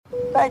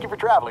Thank you for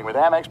traveling with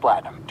Amex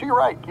Platinum. To your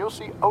right, you'll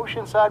see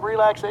oceanside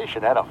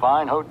relaxation at a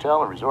fine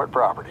hotel and resort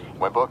property.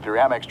 When booked through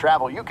Amex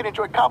Travel, you can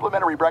enjoy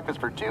complimentary breakfast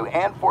for 2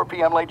 and 4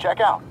 p.m. late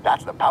checkout.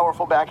 That's the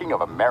powerful backing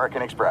of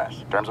American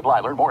Express. Terms apply.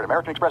 Learn more at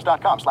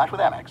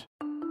americanexpress.com/withAmex.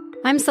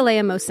 I'm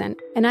Saleha Mohsen,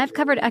 and I've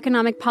covered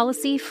economic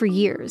policy for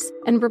years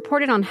and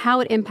reported on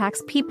how it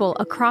impacts people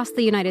across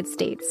the United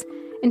States.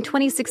 In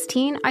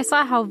 2016, I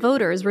saw how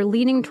voters were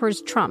leaning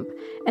towards Trump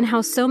and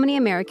how so many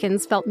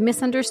Americans felt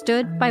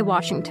misunderstood by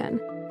Washington.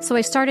 So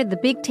I started The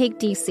Big Take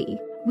DC.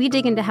 We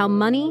dig into how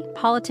money,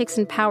 politics,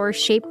 and power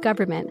shape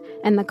government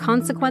and the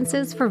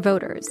consequences for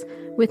voters.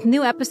 With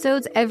new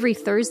episodes every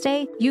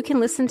Thursday, you can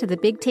listen to The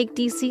Big Take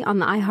DC on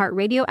the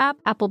iHeartRadio app,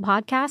 Apple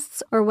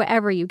Podcasts, or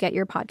wherever you get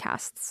your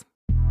podcasts.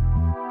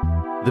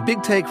 The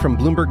Big Take from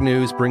Bloomberg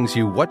News brings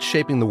you what's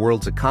shaping the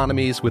world's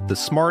economies with the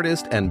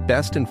smartest and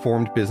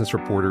best-informed business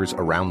reporters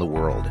around the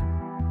world.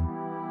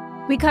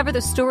 We cover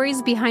the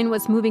stories behind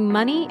what's moving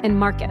money and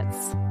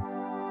markets,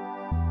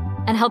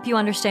 and help you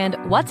understand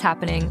what's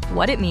happening,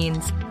 what it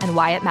means, and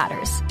why it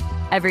matters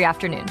every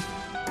afternoon.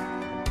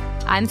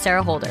 I'm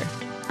Sarah Holder.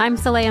 I'm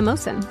Saleha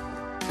Mohsen.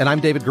 And I'm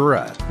David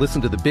Gura.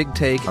 Listen to The Big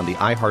Take on the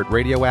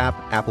iHeartRadio app,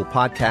 Apple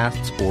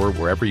Podcasts, or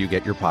wherever you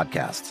get your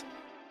podcasts.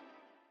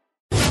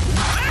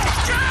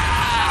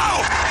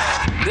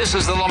 This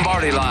is the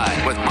Lombardi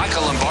Line with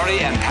Michael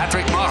Lombardi and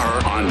Patrick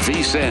Maher on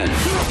VSiN.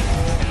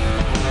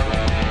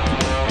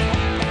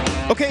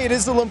 Okay, it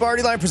is the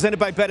Lombardi Line presented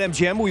by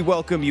BetMGM. We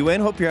welcome you in.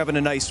 Hope you're having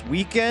a nice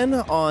weekend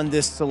on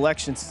this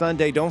Selection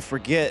Sunday. Don't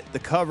forget, the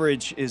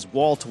coverage is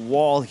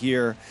wall-to-wall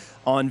here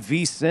on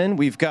VSiN.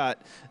 We've got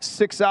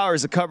 6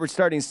 hours of coverage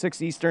starting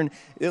 6 Eastern.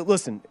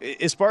 Listen,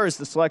 as far as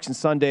the Selection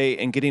Sunday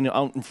and getting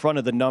out in front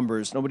of the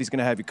numbers, nobody's going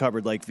to have you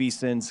covered like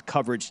VSiN's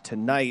coverage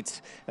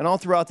tonight and all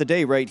throughout the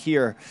day right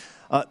here.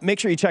 Make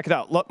sure you check it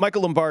out.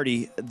 Michael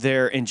Lombardi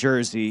there in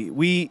Jersey.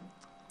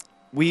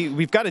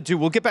 We've got to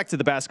we'll get back to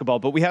the basketball,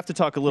 but we have to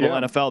talk a little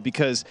NFL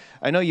because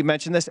I know you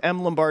mentioned this,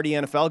 M. Lombardi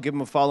NFL. Give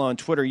him a follow on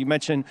Twitter. You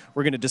mentioned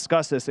we're going to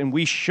discuss this, and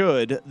we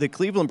should. The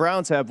Cleveland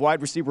Browns have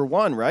wide receiver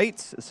 1, right?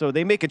 So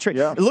they make a trade.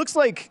 Yeah. It looks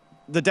like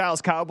the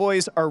Dallas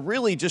Cowboys are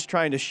really just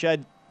trying to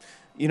shed,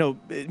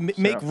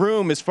 make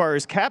room as far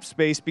as cap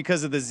space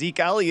because of the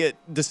Zeke Elliott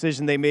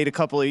decision they made a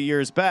couple of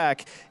years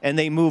back, and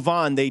they move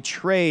on. They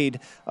trade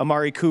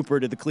Amari Cooper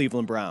to the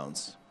Cleveland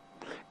Browns.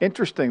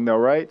 Interesting, though,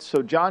 right?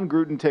 So John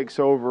Gruden takes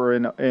over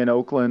in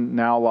Oakland,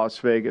 now Las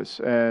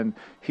Vegas, and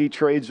he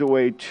trades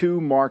away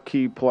 2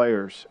 marquee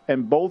players.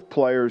 And both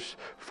players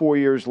 4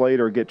 years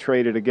later get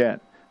traded again.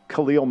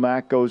 Khalil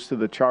Mack goes to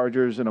the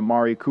Chargers, and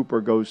Amari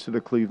Cooper goes to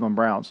the Cleveland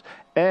Browns.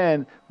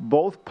 And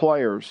both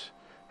players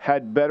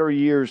had better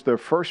years their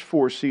first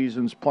 4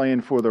 seasons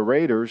playing for the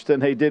Raiders than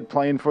they did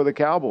playing for the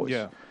Cowboys.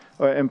 Yeah.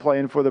 And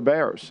playing for the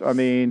Bears. I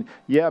mean,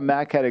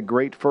 Mack had a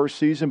great first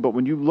season, but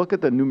when you look at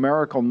the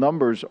numerical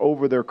numbers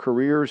over their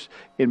careers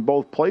in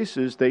both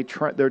places, they're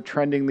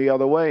trending the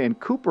other way. And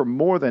Cooper,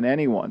 more than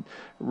anyone,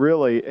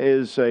 really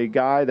is a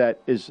guy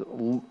that is,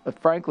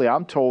 frankly,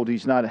 I'm told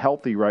he's not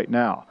healthy right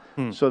now.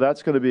 So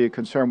that's going to be a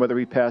concern whether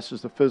he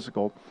passes the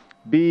physical.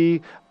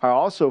 B, I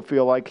also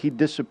feel like he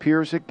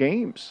disappears at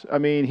games. I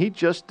mean, he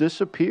just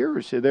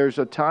disappears. There's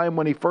a time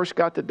when he first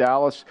got to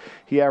Dallas,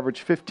 he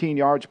averaged 15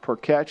 yards per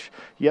catch.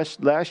 Yes,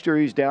 last year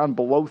he's down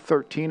below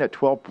 13 at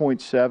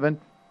 12.7.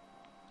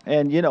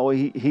 And,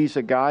 he's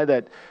a guy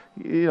that,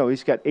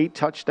 he's got 8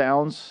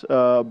 touchdowns,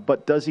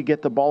 but does he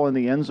get the ball in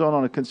the end zone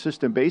on a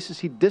consistent basis?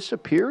 He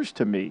disappears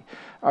to me.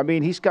 I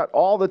mean, he's got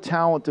all the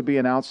talent to be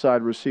an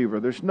outside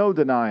receiver. There's no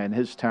denying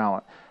his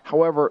talent.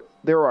 However,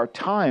 there are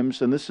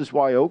times, and this is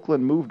why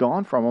Oakland moved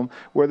on from him,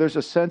 where there's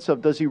a sense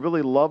of, does he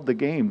really love the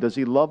game? Does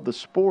he love the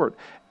sport?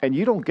 And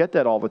you don't get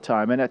that all the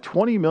time. And at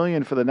 $20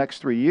 million for the next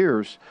 3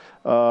 years,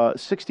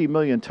 $60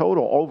 million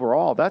total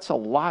overall, that's a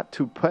lot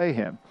to pay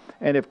him.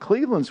 And if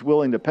Cleveland's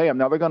willing to pay him,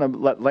 now they're going to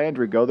let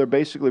Landry go. They're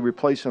basically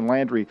replacing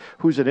Landry,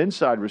 who's an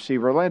inside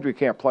receiver. Landry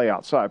can't play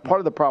outside. Part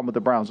of the problem with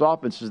the Browns'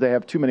 offense is they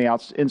have too many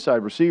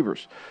inside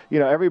receivers.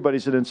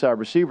 Everybody's an inside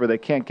receiver. They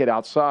can't get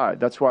outside.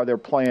 That's why they're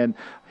playing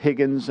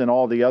Higgins and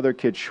all the other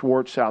kids,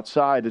 Schwartz,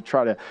 outside to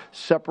try to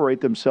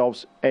separate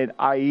themselves and,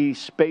 i.e.,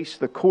 space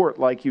the court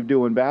like you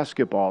do in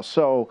basketball.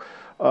 So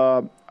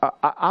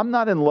I'm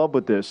not in love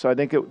with this. I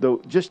think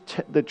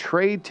the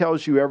trade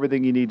tells you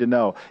everything you need to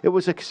know. It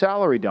was a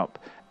salary dump.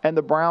 And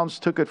the Browns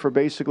took it for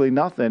basically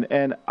nothing.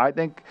 And I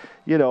think,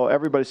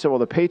 everybody said, well,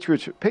 the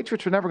Patriots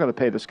are never going to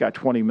pay this guy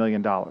 $20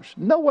 million.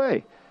 No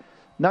way.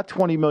 Not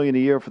 $20 million a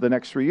year for the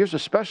next 3 years,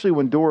 especially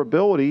when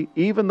durability,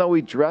 even though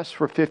he dressed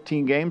for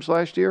 15 games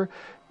last year,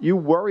 you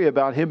worry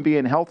about him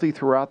being healthy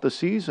throughout the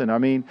season. I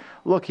mean,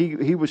 look,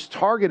 he was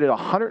targeted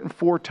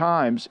 104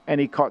 times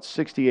and he caught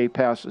 68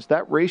 passes.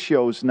 That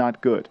ratio is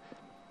not good.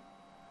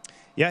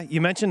 Yeah,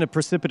 you mentioned a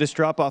precipitous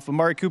drop-off.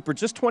 Amari Cooper,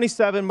 just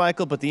 27,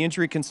 Michael, but the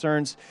injury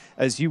concerns,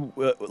 as you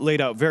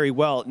laid out very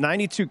well,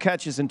 92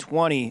 catches in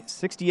 20,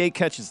 68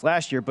 catches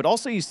last year, but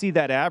also you see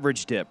that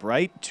average dip,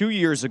 right? 2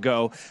 years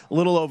ago, a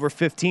little over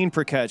 15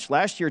 per catch.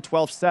 Last year,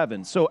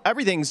 12.7. So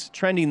everything's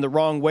trending the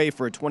wrong way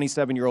for a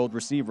 27-year-old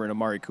receiver in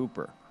Amari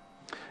Cooper.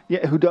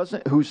 Yeah,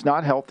 who's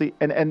not healthy.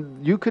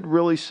 And you could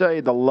really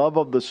say the love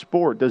of the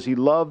sport. Does he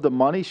love the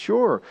money?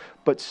 Sure.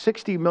 But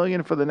 $60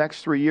 million for the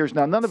next 3 years.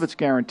 Now, none of it's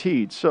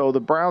guaranteed. So the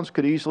Browns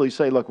could easily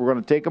say, look, we're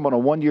going to take him on a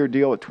 1-year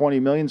deal at $20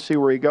 million, see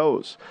where he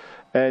goes,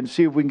 and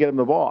see if we can get him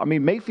the ball. I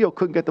mean, Mayfield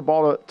couldn't get the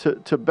ball to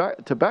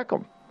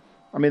Beckham.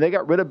 I mean, they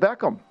got rid of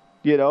Beckham.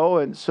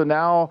 And so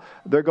now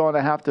they're going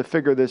to have to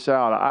figure this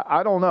out.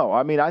 I don't know.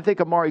 I mean, I think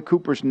Amari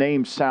Cooper's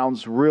name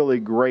sounds really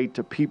great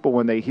to people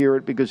when they hear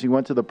it because he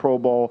went to the Pro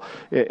Bowl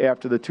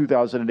after the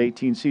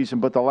 2018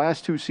 season. But the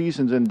last 2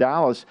 seasons in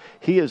Dallas,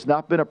 he has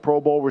not been a Pro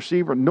Bowl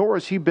receiver, nor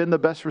has he been the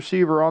best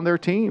receiver on their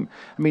team.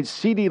 I mean,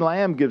 CeeDee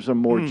Lamb gives them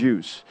more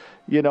juice.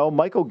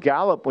 Michael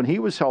Gallup, when he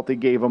was healthy,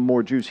 gave him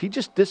more juice. He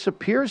just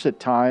disappears at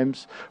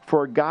times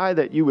for a guy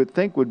that you would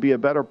think would be a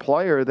better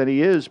player than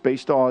he is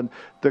based on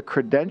the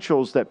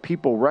credentials that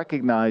people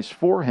recognize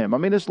for him. I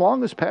mean, his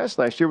longest pass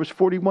last year was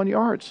 41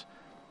 yards.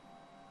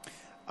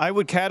 I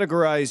would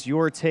categorize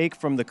your take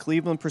from the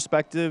Cleveland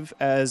perspective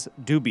as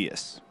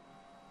dubious.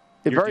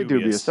 Very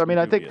dubious. I mean,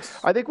 I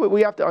think what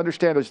we have to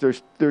understand is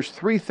there's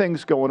 3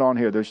 things going on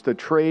here. There's the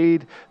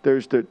trade,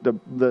 there's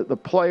the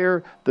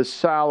player, the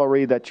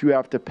salary that you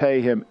have to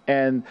pay him,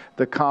 and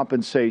the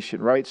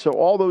compensation, right? So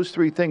all those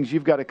 3 things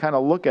you've got to kind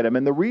of look at them.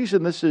 And the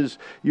reason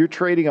you're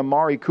trading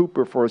Amari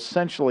Cooper for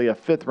essentially a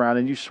 5th round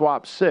and you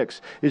swap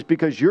 6 is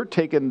because you're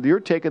taking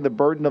the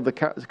burden of the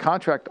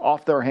contract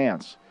off their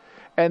hands.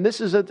 And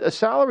this is a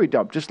salary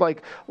dump, just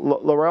like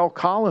Laurel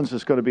Collins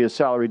is going to be a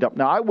salary dump.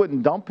 Now, I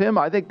wouldn't dump him.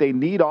 I think they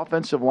need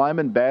offensive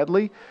linemen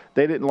badly.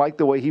 They didn't like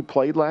the way he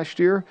played last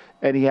year,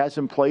 and he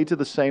hasn't played to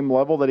the same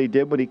level that he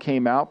did when he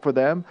came out for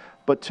them.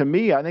 But to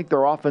me, I think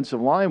their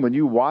offensive line, when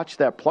you watch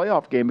that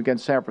playoff game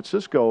against San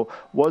Francisco,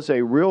 was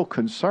a real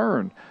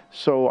concern.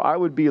 So I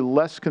would be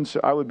less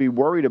concerned. I would be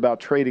worried about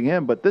trading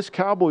him. But this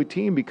Cowboy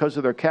team, because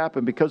of their cap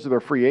and because of their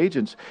free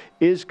agents,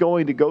 is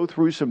going to go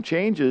through some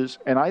changes.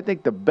 And I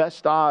think the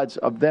best odds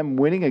of them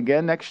winning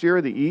again next year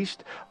in the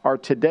East are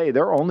today.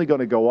 They're only going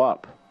to go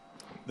up.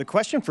 The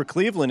question for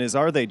Cleveland is,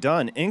 are they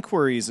done?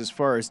 Inquiries as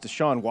far as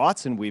Deshaun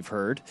Watson we've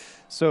heard.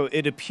 So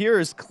it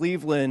appears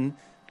Cleveland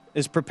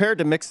is prepared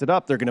to mix it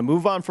up. They're going to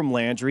move on from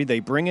Landry. They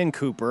bring in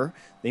Cooper.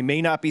 They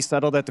may not be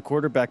settled at the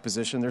quarterback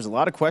position. There's a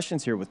lot of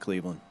questions here with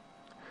Cleveland.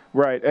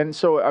 Right. And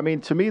so, I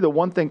mean, to me, the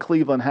one thing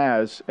Cleveland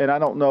has, and I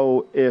don't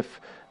know if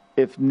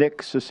Nick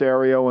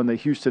Caserio and the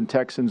Houston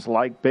Texans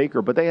like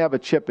Baker, but they have a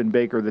chip in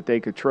Baker that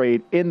they could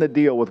trade in the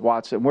deal with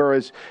Watson,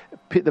 whereas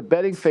the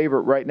betting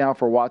favorite right now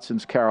for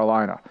Watson's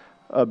Carolina.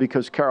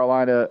 Because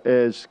Carolina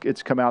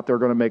it's come out, they're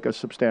going to make a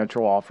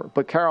substantial offer.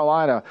 But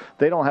Carolina,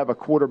 they don't have a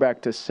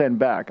quarterback to send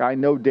back. I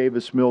know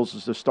Davis Mills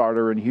is the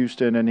starter in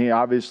Houston, and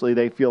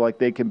they feel like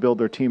they can build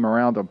their team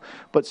around him.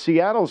 But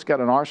Seattle's got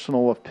an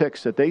arsenal of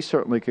picks that they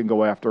certainly can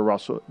go after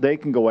Russell. They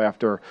can go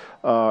after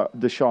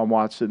Deshaun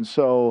Watson.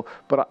 So,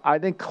 but I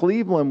think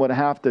Cleveland would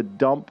have to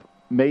dump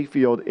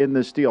Mayfield in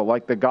this deal,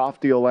 like the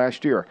Goff deal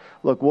last year.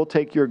 Look, we'll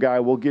take your guy,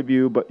 we'll give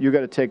you, but you got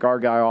to take our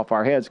guy off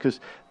our heads because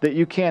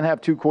you can't have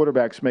 2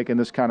 quarterbacks making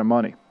this kind of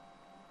money.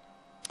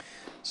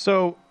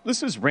 So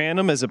this is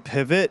random as a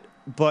pivot,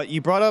 but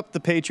you brought up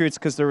the Patriots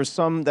because there was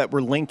some that were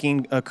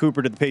linking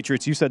Cooper to the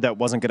Patriots. You said that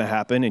wasn't going to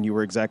happen, and you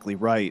were exactly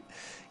right.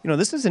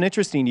 This is an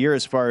interesting year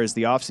as far as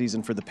the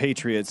offseason for the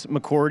Patriots.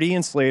 McCourty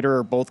and Slater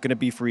are both going to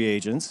be free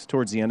agents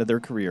towards the end of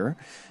their career.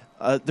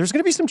 There's going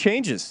to be some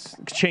changes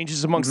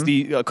amongst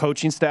the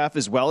coaching staff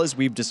as well, as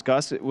we've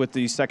discussed with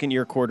the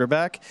second-year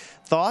quarterback.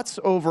 Thoughts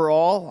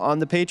overall on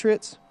the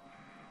Patriots?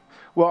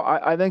 Well,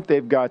 I think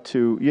they've got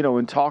to,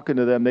 in talking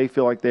to them, they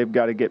feel like they've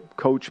got to get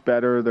coached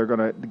better. They're going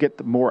to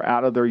get more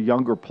out of their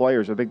younger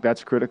players. I think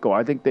that's critical.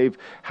 I think they've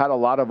had a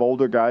lot of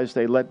older guys.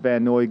 They let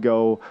Van Noy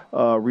go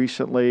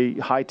recently.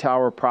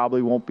 Hightower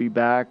probably won't be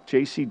back.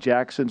 J.C.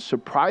 Jackson,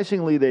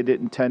 surprisingly, they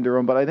didn't tender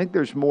him, but I think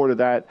there's more to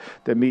that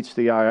meets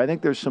the eye. I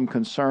think there's some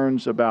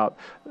concerns about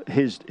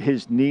his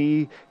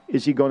knee.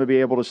 Is he going to be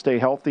able to stay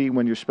healthy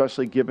when you're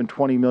especially giving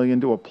 $20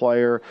 million to a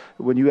player?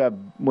 When you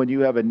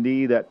have a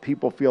knee that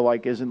people feel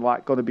like isn't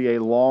going to be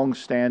a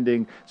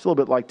long-standing, it's a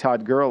little bit like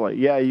Todd Gurley.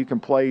 Yeah, you can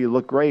play, you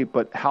look great,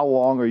 but how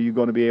long are you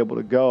going to be able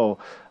to go?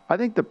 I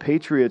think the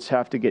Patriots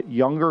have to get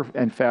younger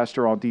and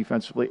faster on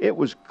defensively. It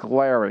was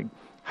glaring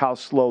how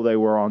slow they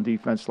were on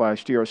defense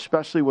last year,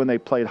 especially when they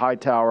played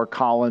Hightower,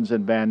 Collins,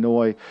 and Van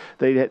Noy,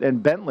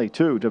 and Bentley,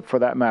 too, for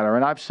that matter.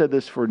 And I've said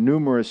this for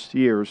numerous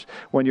years.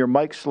 When your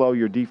mic's slow,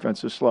 your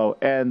defense is slow.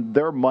 And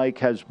their mic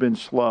has been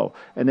slow,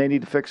 and they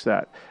need to fix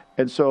that.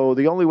 And so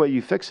the only way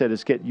you fix it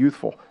is get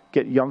youthful,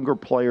 get younger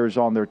players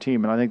on their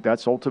team. And I think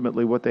that's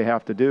ultimately what they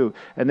have to do.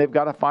 And they've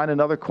got to find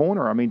another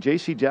corner. I mean,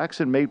 J.C.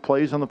 Jackson made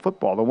plays on the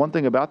football. The one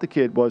thing about the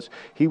kid was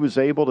he was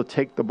able to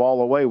take the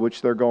ball away,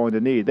 which they're going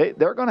to need.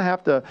 They're going to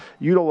have to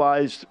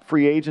utilize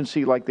free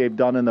agency like they've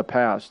done in the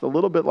past, a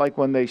little bit like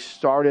when they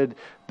started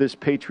this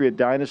Patriot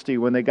dynasty,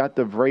 when they got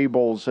the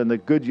Vrabels and the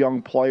good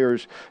young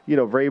players,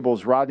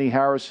 Vrabels, Rodney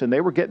Harrison.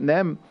 They were getting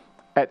them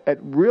at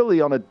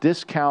really on a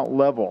discount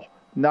level.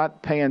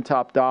 not paying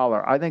top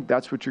dollar. I think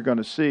that's what you're going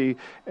to see,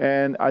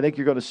 and I think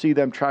you're going to see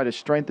them try to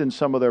strengthen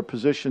some of their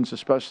positions,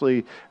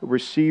 especially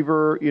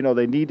receiver.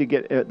 They need to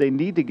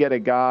get a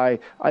guy.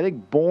 I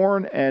think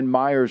Bourne and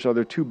Myers are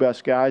their two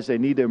best guys. They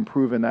need to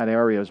improve in that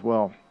area as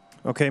well.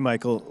 Okay,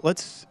 Michael,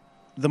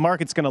 the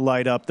market's going to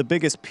light up. The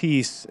biggest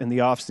piece in the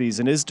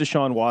offseason is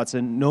Deshaun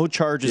Watson. No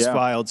charges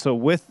filed. So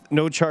with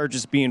no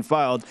charges being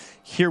filed,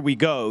 here we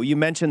go. You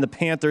mentioned the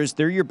Panthers.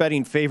 They're your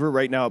betting favorite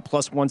right now at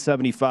plus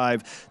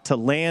 175 to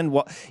land.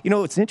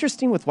 It's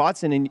interesting with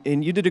Watson,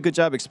 and you did a good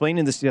job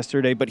explaining this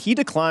yesterday, but he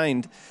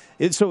declined.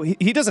 So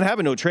he doesn't have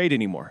a no trade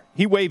anymore.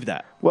 He waived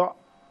that. Well,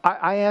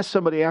 I asked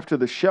somebody after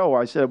the show,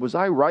 I said, was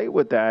I right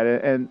with that?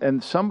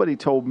 And somebody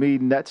told me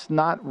that's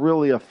not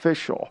really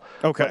official.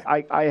 Okay.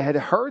 But I had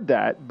heard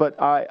that, but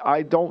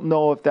I don't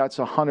know if that's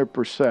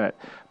 100%.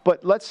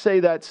 But let's say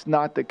that's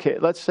not the case.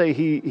 Let's say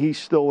he's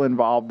still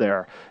involved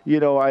there.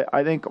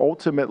 I think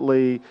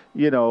ultimately,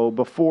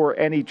 before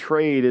any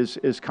trade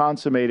is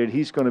consummated,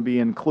 he's going to be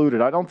included.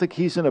 I don't think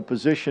he's in a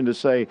position to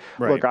say,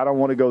 look, I don't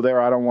want to go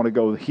there, I don't want to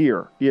go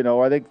here.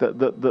 I think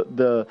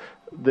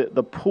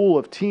the pool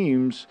of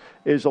teams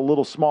is a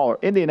little smaller.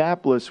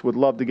 Indianapolis would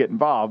love to get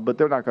involved, but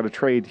they're not going to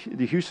trade.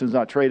 Houston's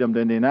not trade them to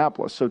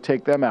Indianapolis, so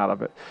take them out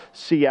of it.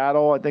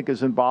 Seattle, I think,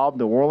 is involved.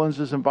 New Orleans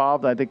is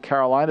involved. I think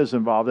Carolina's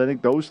involved. I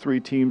think those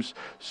three teams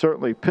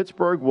certainly.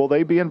 Pittsburgh, will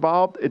they be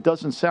involved? It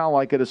doesn't sound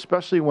like it,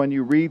 especially when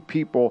you read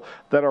people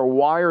that are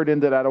wired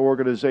into that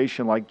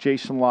organization, like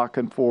Jason La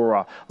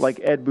Canfora, like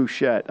Ed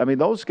Bouchette. I mean,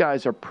 those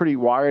guys are pretty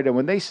wired, and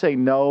when they say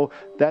no,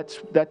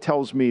 that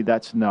tells me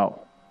that's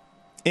no.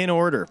 In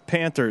order,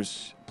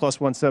 Panthers plus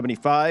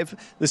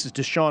 175. This is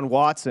Deshaun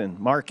Watson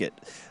market.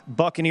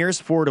 Buccaneers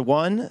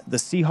 4-1. The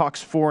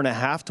Seahawks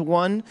 4.5 to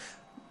 1.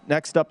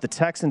 Next up, the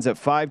Texans at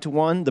 5 to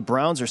 1. The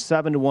Browns are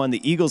 7 to 1.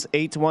 The Eagles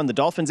 8 to 1. The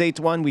Dolphins 8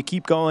 to 1. We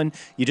keep going.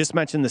 You just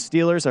mentioned the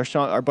Steelers.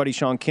 Our buddy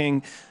Sean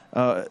King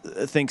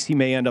thinks he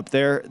may end up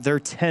there. They're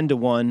 10 to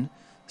 1.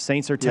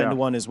 Saints are 10 to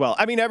 1 as well.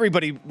 I mean,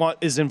 everybody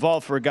is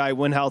involved for a guy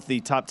win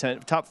healthy top 10,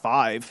 top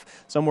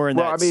 5, somewhere in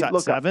that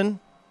 7.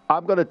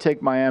 I'm going to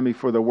take Miami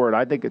for the word.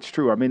 I think it's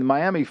true. I mean,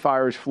 Miami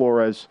fires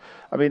Flores.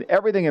 I mean,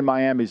 everything in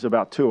Miami is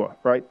about Tua,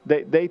 right?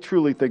 They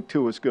truly think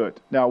Tua's good.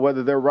 Now,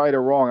 whether they're right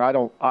or wrong, I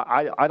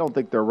don't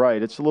think they're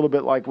right. It's a little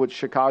bit like what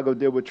Chicago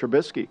did with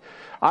Trubisky.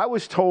 I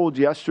was told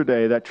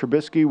yesterday that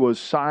Trubisky was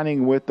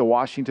signing with the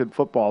Washington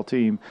football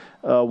team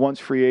once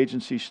free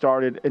agency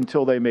started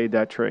until they made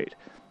that trade.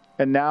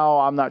 And now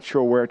I'm not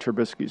sure where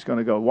Trubisky's going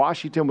to go.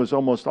 Washington was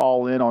almost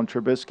all in on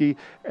Trubisky,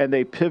 and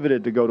they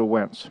pivoted to go to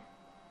Wentz.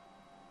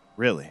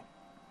 Really?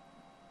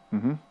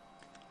 Mm-hmm.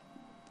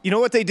 You know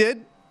what they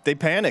did? They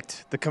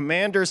panicked. The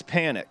Commanders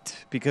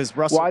panicked because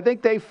Russell. Well, I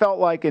think they felt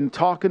like, in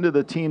talking to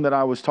the team that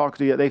I was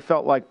talking to, they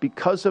felt like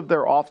because of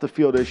their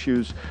off-the-field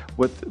issues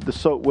with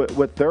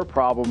their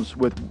problems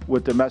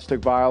with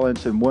domestic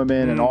violence and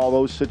women and all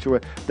those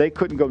situations, they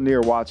couldn't go near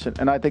Watson,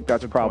 and I think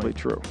that's probably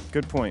true.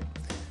 Good point.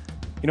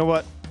 You know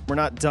what? We're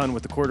not done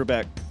with the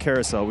quarterback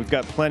carousel. We've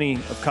got plenty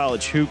of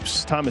college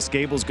hoops. Thomas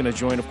Gable's going to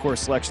join, of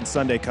course, Selection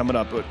Sunday coming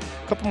up. But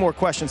a couple more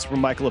questions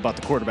from Michael about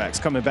the quarterbacks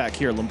coming back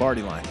here,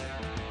 Lombardi Line.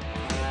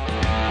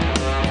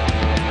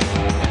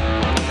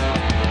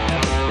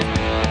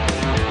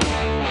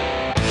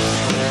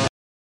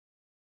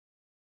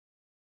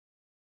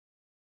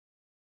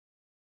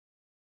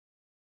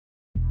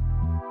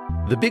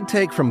 The Big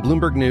Take from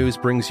Bloomberg News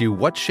brings you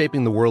what's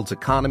shaping the world's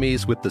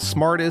economies with the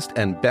smartest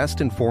and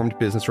best-informed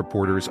business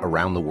reporters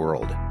around the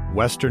world.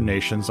 Western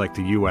nations like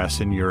the U.S.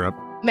 and Europe.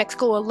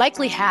 Mexico will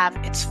likely have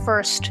its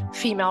first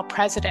female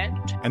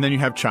president. And then you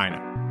have China.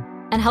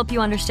 And help you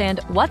understand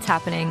what's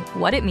happening,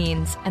 what it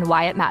means, and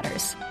why it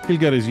matters. He'll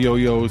get his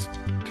yo-yos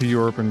to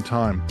Europe in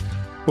time.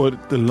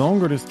 But the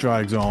longer this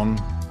drags on,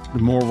 the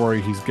more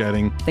worry he's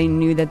getting. They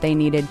knew that they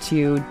needed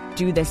to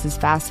do this as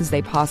fast as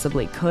they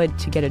possibly could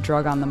to get a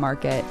drug on the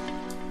market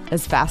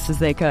as fast as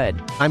they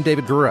could. I'm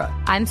David Gura.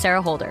 I'm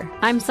Sarah Holder.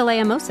 I'm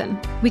Saleha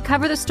Mohsen. We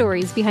cover the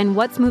stories behind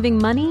what's moving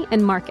money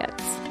and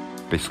markets.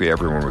 Basically,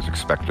 everyone was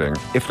expecting,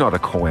 if not a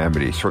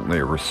calamity, certainly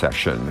a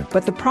recession.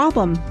 But the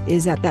problem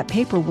is that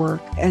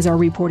paperwork, as our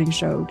reporting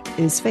showed,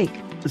 is fake.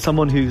 As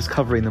someone who's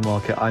covering the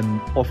market,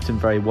 I'm often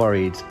very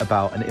worried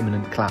about an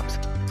imminent collapse.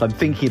 So I'm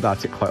thinking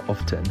about it quite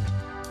often.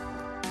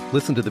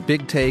 Listen to The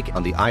Big Take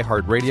on the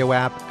iHeartRadio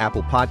app,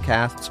 Apple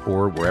Podcasts,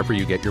 or wherever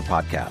you get your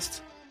podcasts.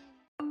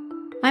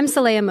 I'm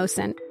Saleha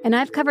Mohsen, and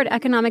I've covered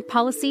economic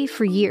policy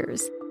for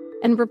years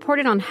and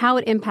reported on how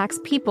it impacts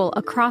people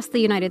across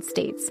the United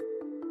States.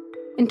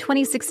 In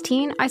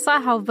 2016, I saw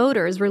how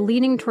voters were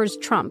leaning towards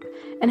Trump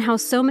and how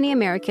so many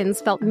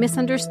Americans felt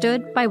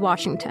misunderstood by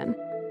Washington.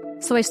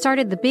 So I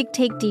started The Big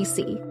Take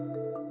DC.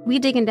 We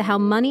dig into how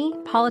money,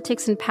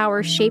 politics, and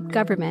power shape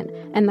government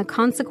and the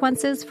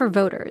consequences for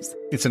voters.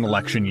 It's an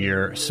election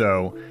year,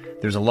 so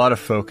there's a lot of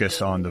focus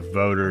on the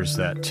voters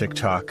that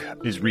TikTok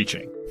is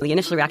reaching. The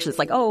initial reaction is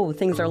like, oh,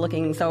 things are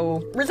looking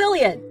so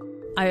resilient.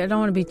 I don't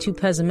want to be too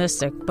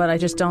pessimistic, but I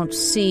just don't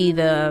see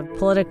the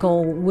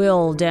political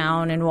will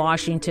down in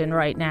Washington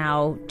right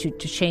now to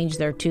change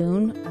their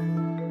tune.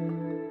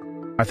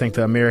 I think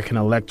the American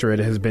electorate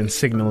has been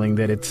signaling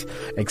that it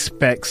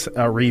expects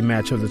a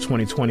rematch of the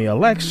 2020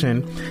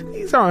 election.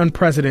 These are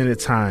unprecedented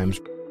times.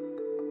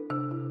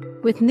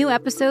 With new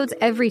episodes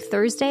every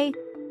Thursday,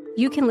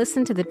 you can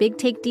listen to The Big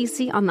Take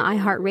DC on the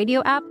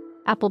iHeartRadio app,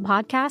 Apple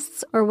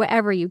Podcasts, or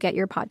wherever you get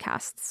your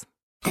podcasts.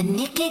 The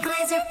Nikki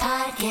Glaser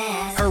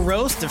Podcast. Her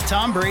roast of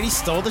Tom Brady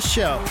stole the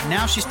show.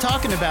 Now she's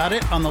talking about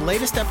it on the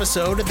latest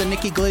episode of the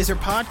Nikki Glaser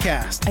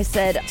Podcast. I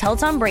said, tell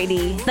Tom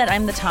Brady that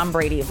I'm the Tom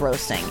Brady of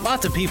roasting.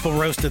 Lots of people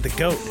roasted the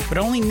GOAT, but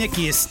only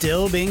Nikki is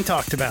still being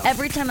talked about.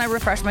 Every time I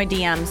refresh my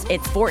DMs,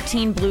 it's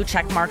 14 blue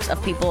check marks of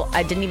people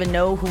I didn't even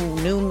know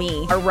who knew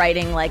me are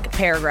writing like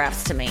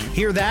paragraphs to me.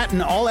 Hear that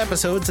in all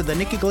episodes of the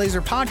Nikki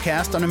Glaser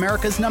Podcast on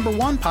America's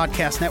 #1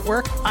 podcast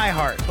network,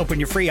 iHeart. Open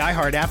your free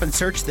iHeart app and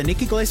search the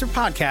Nikki Glaser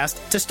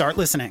Podcast to start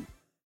listening.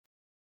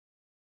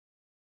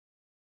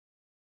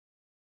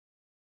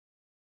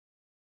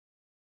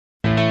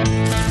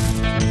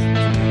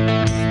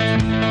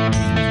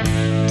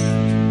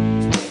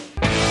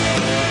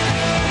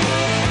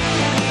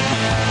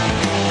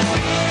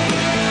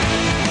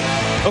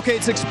 Okay,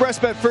 it's Express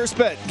Bet First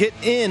Bet. Get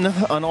in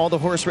on all the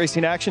horse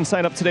racing action.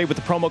 Sign up today with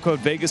the promo code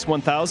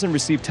Vegas1000.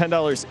 Receive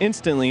 $10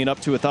 instantly and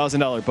up to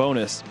 $1,000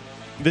 bonus.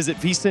 Visit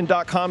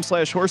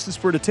vsin.com/horses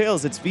for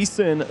details. It's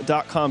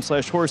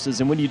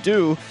vsin.com/horses. And when you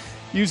do,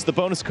 use the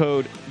bonus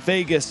code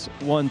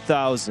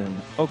Vegas1000.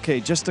 Okay,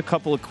 just a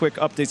couple of quick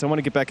updates. I want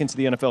to get back into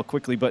the NFL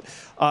quickly, but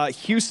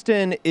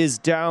Houston is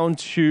down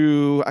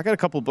to, I got a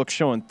couple of books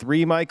showing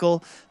 3,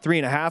 Michael,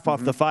 3.5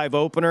 off the 5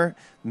 opener.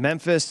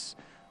 Memphis,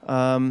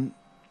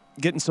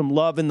 getting some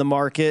love in the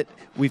market.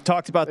 We've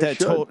talked about that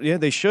total. Yeah,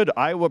 they should.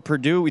 Iowa,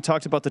 Purdue, we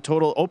talked about the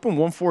total. Open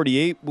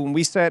 148. When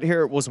we sat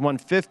here, it was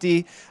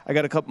 150. I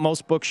got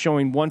most books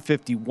showing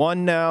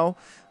 151 now.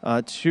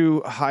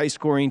 2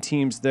 high-scoring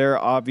teams there,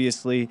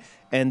 obviously.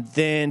 And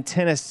then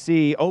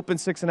Tennessee, open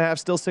 6.5,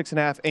 still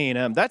 6.5,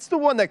 A&M. That's the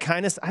one that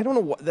kind of, I don't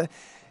know what,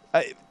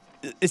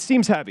 it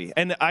seems heavy.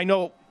 And I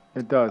know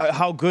it does.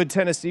 How good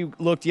Tennessee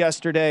looked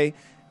yesterday.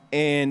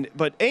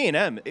 But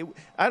A&M,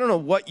 I don't know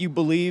what you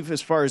believe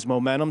as far as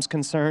momentum's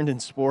concerned in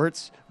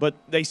sports, but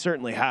they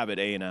certainly have it,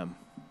 A&M.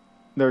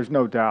 There's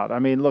no doubt. I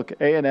mean, look,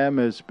 A&M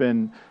has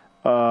been,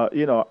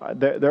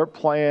 they're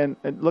playing.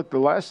 And look, the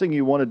last thing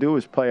you want to do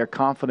is play a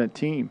confident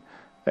team,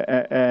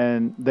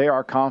 and they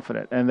are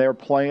confident, and they're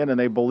playing, and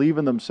they believe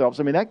in themselves.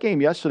 I mean, that game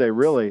yesterday,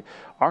 really,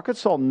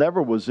 Arkansas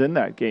never was in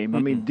that game. I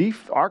mean,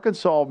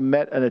 Arkansas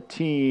met a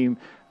team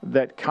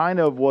that kind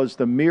of was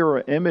the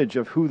mirror image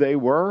of who they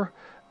were.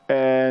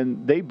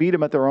 And they beat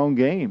them at their own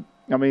game.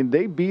 I mean,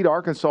 they beat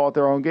Arkansas at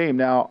their own game.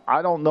 Now,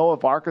 I don't know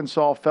if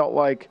Arkansas felt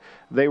like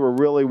they were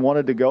really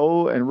wanted to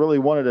go and really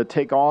wanted to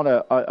take on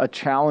a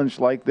challenge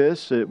like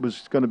this. It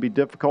was going to be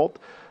difficult,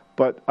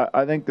 but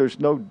I think there's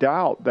no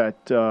doubt that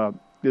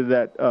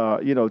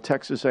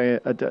Texas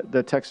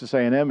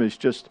A&M is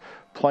just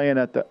playing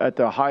at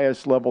the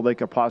highest level they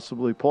could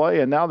possibly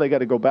play. And now they got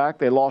to go back.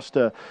 They lost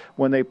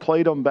when they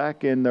played them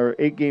back in their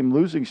 8-game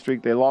losing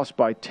streak. They lost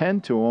by 10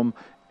 to them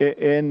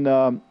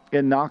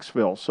in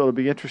Knoxville. So it'll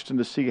be interesting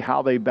to see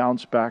how they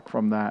bounce back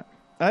from that.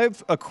 I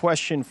have a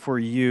question for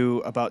you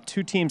about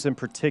 2 teams in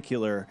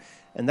particular,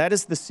 and that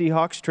is the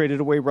Seahawks traded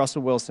away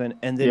Russell Wilson,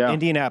 and then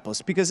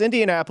Indianapolis. Because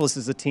Indianapolis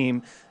is a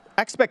team,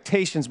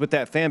 expectations with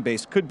that fan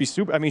base should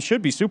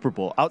be Super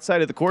Bowl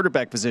outside of the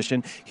quarterback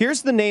position.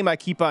 Here's the name I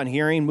keep on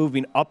hearing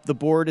moving up the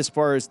board as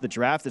far as the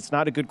draft. It's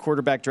not a good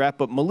quarterback draft,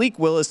 but Malik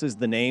Willis is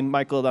the name,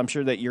 Michael, I'm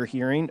sure that you're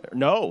hearing.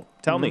 No,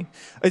 tell me.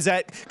 Is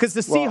that because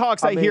the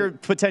Seahawks, I hear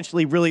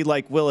potentially really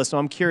like Willis, so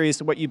I'm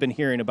curious what you've been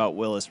hearing about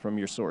Willis from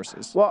your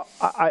sources. Well,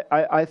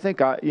 I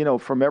think,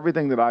 from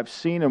everything that I've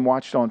seen and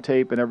watched on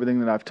tape and everything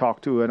that I've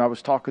talked to, and I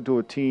was talking to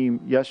a team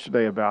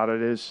yesterday about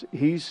it, is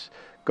he's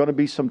going to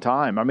be some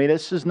time. I mean,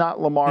 this is not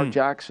Lamar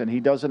Jackson. He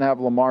doesn't have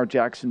Lamar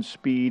Jackson's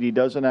speed. He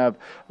doesn't have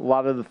a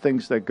lot of the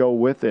things that go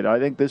with it. I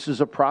think this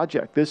is a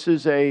project. This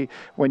is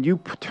when you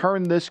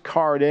turn this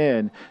card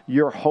in,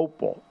 you're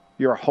hopeful.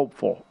 You're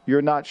hopeful.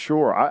 You're not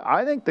sure.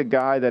 I think the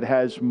guy that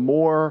has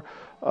more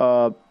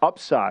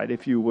upside,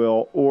 if you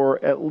will,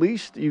 or at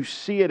least you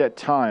see it at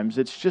times,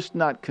 it's just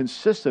not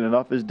consistent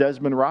enough, is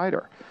Desmond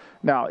Ridder.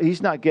 Now,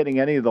 he's not getting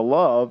any of the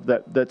love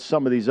that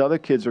some of these other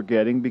kids are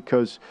getting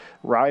because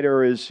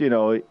Ryder is,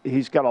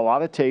 he's got a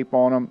lot of tape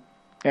on him,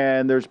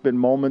 and there's been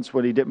moments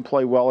when he didn't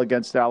play well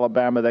against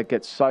Alabama that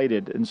gets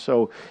cited, and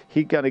so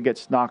he kind of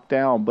gets knocked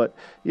down. But,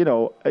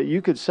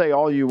 you could say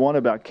all you want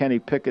about Kenny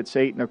Pickett's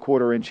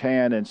 8.25-inch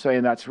hand and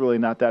saying that's really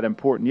not that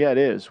important. Yeah, it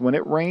is. When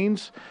it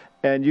rains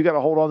and you got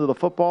to hold on to the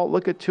football,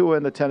 look at Tua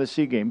in the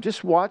Tennessee game.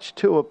 Just watch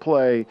Tua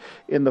play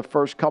in the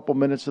first couple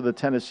minutes of the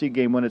Tennessee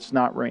game when it's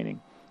not raining,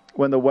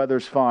 when the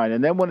weather's fine.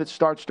 And then when it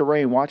starts to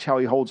rain, watch how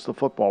he holds the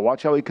football.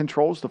 Watch how he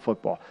controls the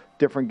football.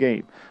 Different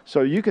game.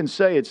 So you can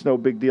say it's no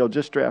big deal,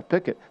 just draft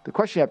Pickett. The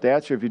question you have to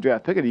answer if you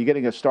draft Pickett, are you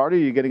getting a starter or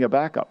are you getting a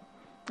backup?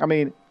 I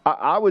mean,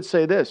 I would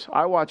say this.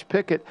 I watch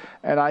Pickett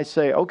and I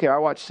say, okay, I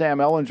watch Sam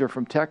Ehlinger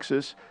from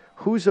Texas.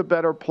 Who's a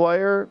better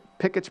player?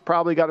 Pickett's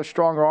probably got a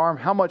stronger arm.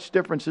 How much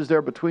difference is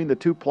there between the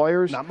two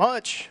players? Not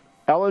much.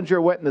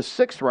 Ellinger went in the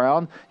 6th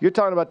round. You're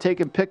talking about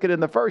taking Pickett in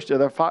the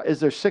 1st. Is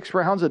there 6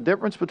 rounds of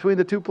difference between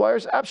the two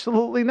players?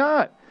 Absolutely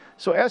not.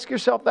 So ask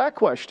yourself that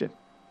question.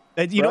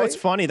 You know, it's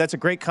funny. That's a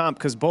great comp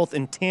because both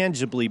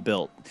intangibly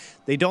built.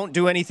 They don't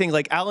do anything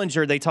like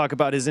Ellinger. They talk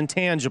about his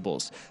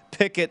intangibles.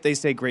 Pickett, they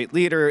say great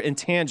leader,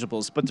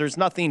 intangibles. But there's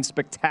nothing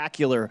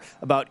spectacular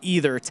about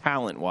either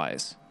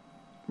talent-wise.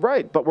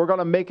 Right, but we're going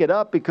to make it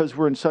up because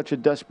we're in such a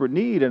desperate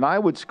need, and I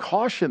would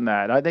caution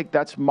that. I think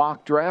that's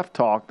mock draft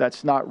talk.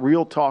 That's not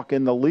real talk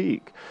in the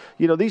league.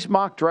 You know, these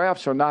mock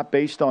drafts are not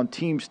based on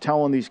teams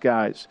telling these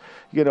guys.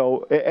 You know,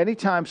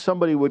 anytime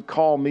somebody would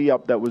call me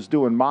up that was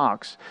doing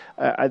mocks,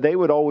 they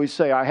would always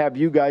say, I have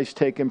you guys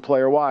taking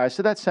player Y. I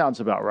said, that sounds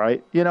about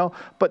right, you know,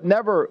 but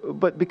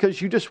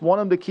because you just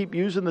want them to keep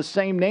using the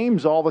same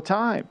names all the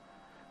time.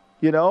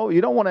 You know, you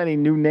don't want any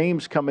new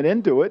names coming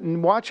into it.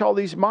 And watch all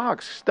these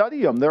mocks.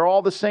 Study them. They're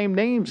all the same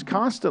names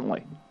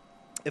constantly.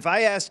 If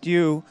I asked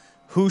you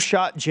who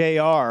shot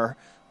JR,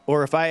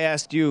 or if I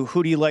asked you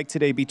who do you like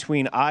today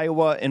between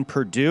Iowa and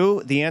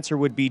Purdue, the answer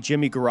would be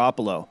Jimmy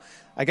Garoppolo.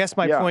 I guess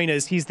my point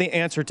is he's the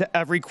answer to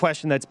every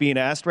question that's being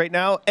asked right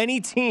now.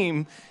 Any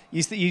team,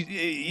 you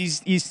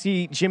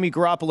see Jimmy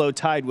Garoppolo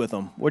tied with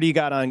him. What do you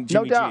got on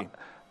Jimmy G? No doubt.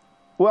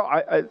 Well,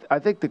 I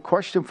think the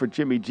question for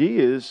Jimmy G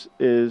is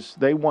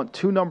they want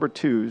 2 number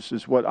 2s,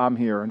 is what I'm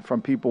hearing from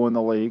people in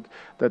the league,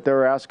 that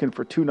they're asking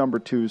for 2 number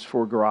 2s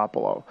for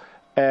Garoppolo.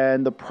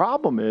 And the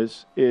problem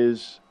is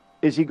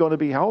he going to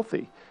be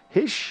healthy?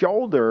 His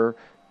shoulder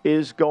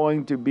is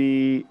going to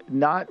be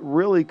not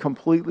really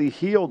completely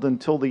healed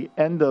until the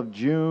end of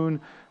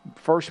June,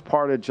 first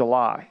part of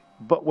July.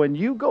 But when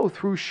you go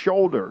through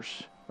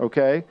shoulders,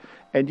 okay,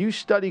 and you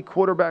study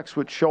quarterbacks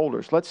with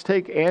shoulders, let's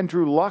take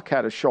Andrew Luck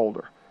had a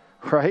shoulder.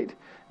 Right?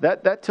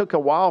 That took a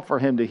while for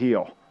him to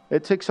heal.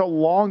 It takes a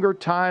longer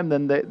time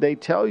than they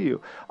tell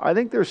you. I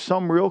think there's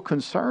some real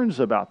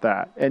concerns about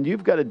that. And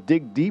you've got to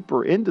dig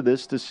deeper into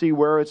this to see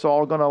where it's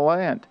all going to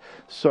land.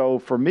 So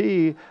for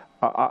me,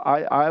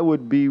 I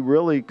would be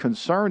really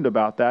concerned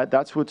about that.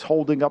 That's what's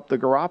holding up the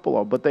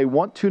Garoppolo. But they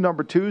want 2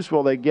 number 2s.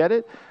 Will they get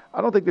it? I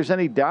don't think there's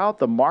any doubt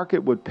the market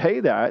would pay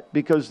that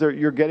because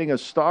you're getting a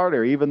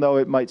starter, even though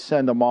it might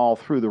send them all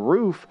through the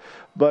roof.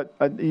 But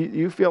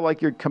you feel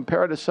like you're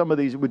compared to some of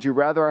these. Would you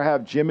rather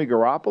have Jimmy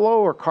Garoppolo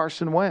or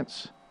Carson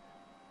Wentz?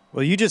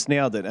 Well, you just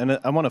nailed it, and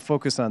I want to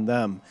focus on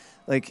them.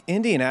 Like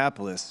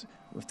Indianapolis,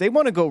 if they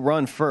want to go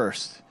run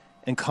first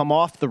and come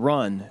off the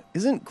run,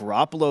 isn't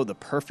Garoppolo the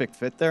perfect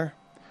fit there?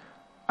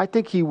 I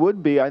think he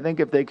would be. I think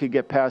if they could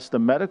get past the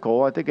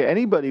medical, I think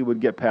anybody would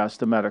get past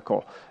the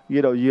medical.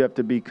 You know, you have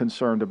to be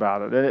concerned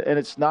about it. And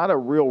it's not a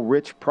real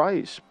rich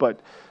price, but,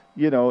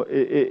 you know,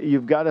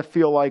 you've got to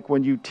feel like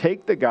when you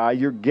take the guy,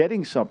 you're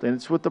getting something.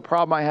 It's what the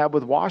problem I have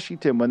with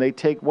Washington. When they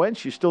take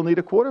Wentz, you still need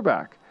a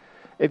quarterback.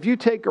 If you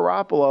take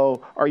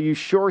Garoppolo, are you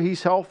sure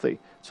he's healthy?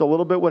 It's a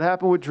little bit what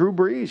happened with Drew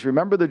Brees.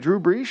 Remember the Drew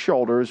Brees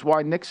shoulder is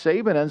why Nick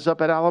Saban ends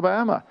up at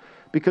Alabama,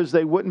 because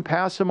they wouldn't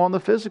pass him on the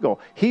physical.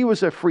 He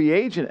was a free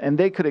agent, and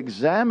they could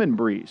examine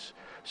Brees.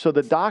 So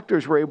the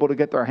doctors were able to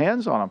get their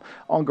hands on him.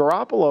 On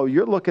Garoppolo,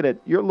 you're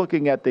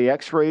looking at the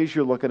X-rays,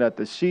 you're looking at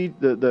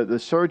the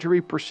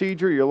surgery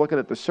procedure, you're looking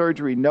at the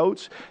surgery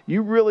notes.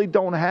 You really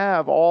don't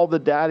have all the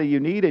data you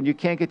need, and you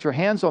can't get your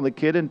hands on the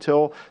kid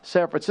until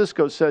San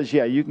Francisco says,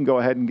 yeah, you can go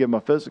ahead and give him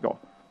a physical.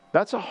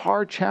 That's a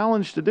hard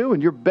challenge to do,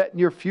 and you're betting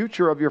your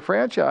future of your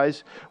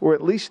franchise, or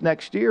at least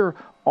next year,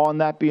 on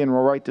that being the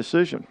right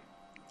decision.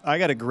 I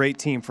got a great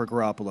team for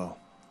Garoppolo.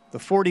 The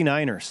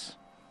 49ers.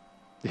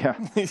 Yeah.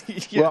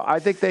 Well, I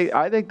think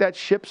that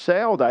ship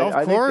sailed.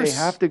 I think they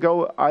have to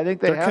go. I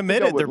think they're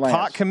committed. To go with They're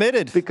pot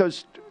committed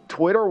because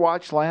Twitter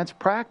watched Lance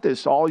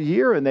practice all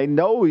year, and they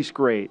know he's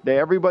great.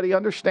 Everybody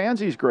understands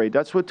he's great.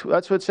 That's what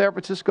San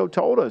Francisco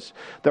told us.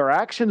 Their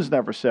actions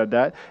never said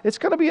that. It's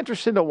going to be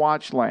interesting to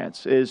watch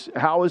Lance, is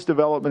how his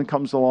development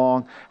comes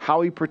along,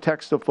 how he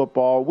protects the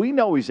football. We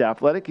know he's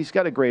athletic. He's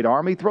got a great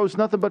arm. He throws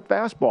nothing but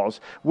fastballs.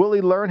 Will he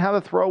learn how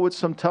to throw with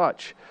some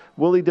touch?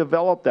 Will he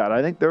develop that?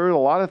 I think there are a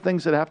lot of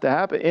things that have to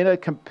happen in a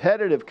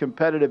competitive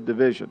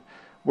division,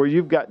 where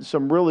you've got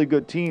some really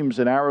good teams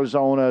in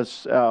Arizona,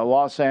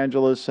 Los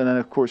Angeles, and then,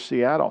 of course,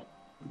 Seattle.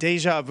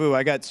 Deja vu.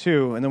 I got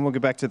 2, and then we'll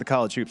get back to the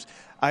college hoops.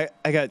 I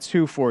got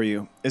 2 for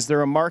you. Is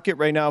there a market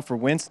right now for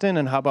Winston,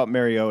 and how about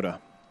Mariota?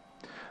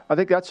 I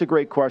think that's a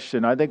great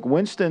question. I think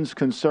Winston's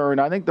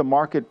concerned. I think the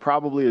market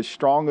probably is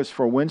strongest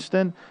for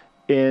Winston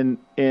in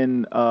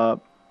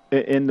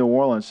New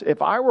Orleans.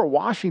 If I were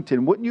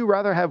Washington, wouldn't you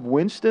rather have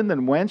Winston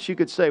than Wentz? You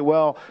could say,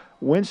 well,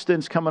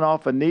 Winston's coming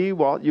off a knee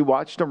while you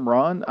watched him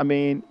run. I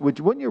mean,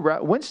 wouldn't you?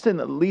 Winston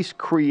at least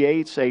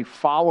creates a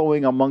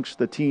following amongst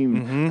the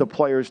team, the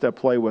players that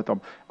play with him.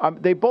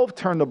 They both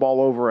turn the ball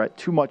over at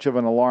too much of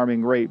an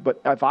alarming rate. But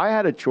if I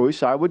had a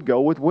choice, I would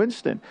go with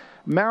Winston.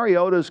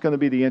 Mariota is going to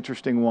be the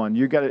interesting one.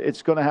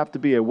 It's going to have to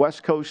be a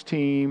West Coast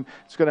team.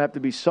 It's going to have to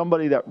be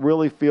somebody that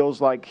really feels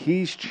like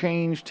he's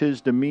changed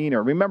his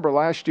demeanor. Remember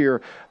last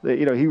year,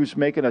 he was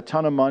making a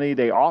ton of money.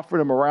 They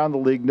offered him around the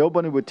league.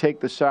 Nobody would take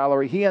the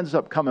salary. He ends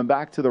up coming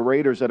back to the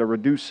Raiders at a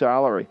reduced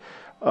salary.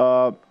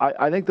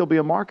 I think there'll be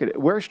a market.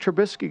 Where's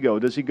Trubisky go?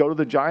 Does he go to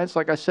the Giants?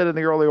 Like I said in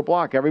the earlier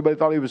block, everybody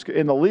thought he was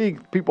in the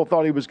league. People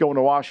thought he was going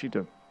to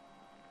Washington.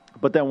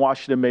 But then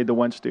Washington made the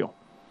Wentz deal.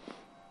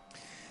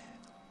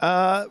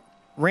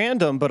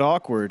 Random but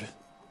awkward.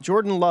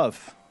 Jordan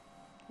Love,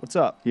 what's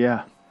up?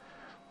 Yeah.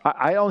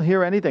 I don't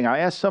hear anything. I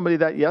asked somebody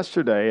that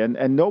yesterday,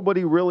 and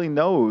nobody really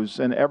knows,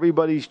 and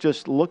everybody's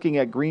just looking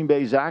at Green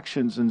Bay's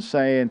actions and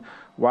saying,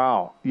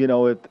 wow,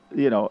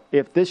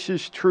 if this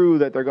is true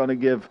that they're going to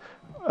give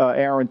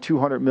Aaron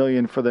 $200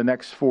 million for the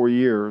next 4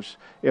 years,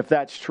 if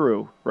that's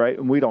true, right?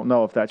 And we don't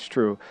know if that's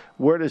true.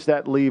 Where does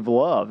that leave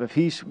Love? If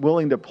he's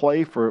willing to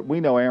play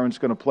we know Aaron's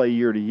going to play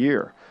year to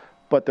year.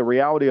 But the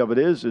reality of it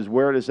is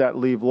where does that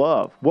leave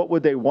Love? What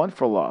would they want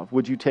for Love?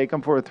 Would you take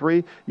him for a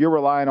 3? You're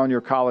relying on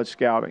your college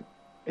scouting.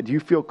 Do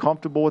you feel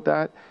comfortable with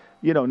that?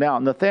 Now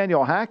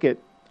Nathaniel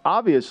Hackett,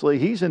 obviously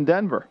he's in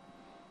Denver.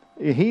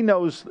 He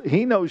knows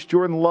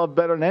Jordan Love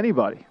better than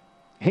anybody.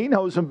 He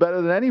knows him better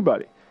than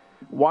anybody.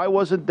 Why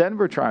wasn't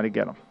Denver trying to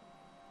get him?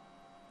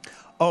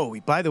 Oh,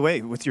 by the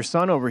way, with your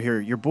son over here,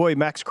 your boy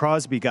Max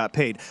Crosby got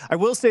paid. I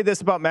will say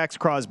this about Max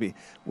Crosby.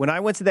 When I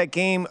went to that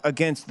game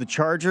against the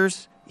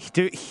Chargers,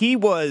 he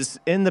was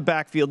in the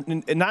backfield,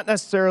 not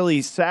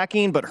necessarily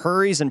sacking, but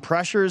hurries and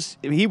pressures.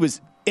 He was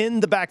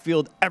in the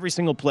backfield every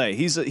single play.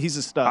 He's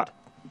a stud.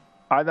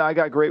 I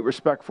got great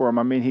respect for him.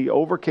 I mean, he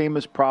overcame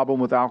his problem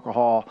with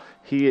alcohol.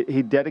 He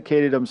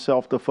dedicated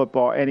himself to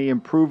football, and he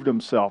improved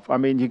himself. I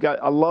mean,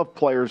 I love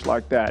players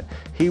like that.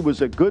 He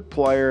was a good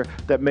player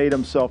that made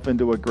himself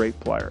into a great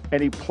player,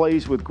 and he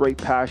plays with great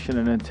passion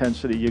and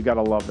intensity. You got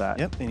to love that.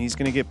 Yep, and he's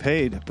going to get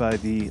paid by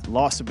the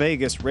Las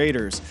Vegas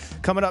Raiders.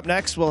 Coming up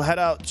next, we'll head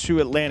out to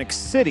Atlantic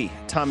City.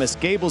 Thomas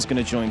Gable's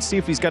going to join, see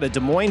if he's got a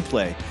Des Moines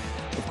play.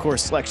 Of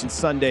course, Selection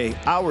Sunday,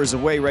 hours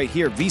away right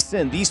here.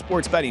 VSiN, the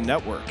Sports Betting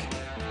Network.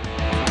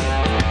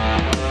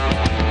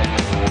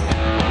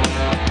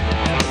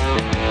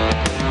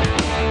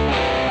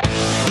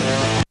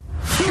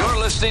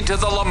 Listening to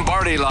the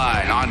Lombardi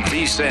Line on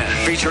VSiN,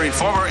 featuring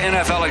former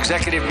NFL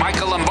executive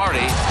Michael Lombardi.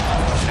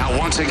 Now,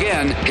 once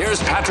again,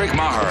 here's Patrick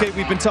Maher. Okay,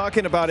 we've been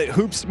talking about it.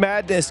 Hoops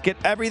Madness. Get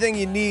everything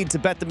you need to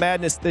bet the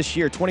madness this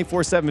year.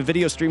 24/7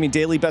 video streaming,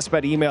 daily best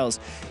bet emails,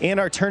 and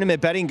our tournament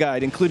betting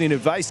guide, including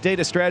advice,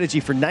 data, strategy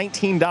for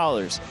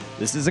 $19.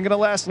 This isn't going to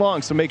last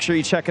long, so make sure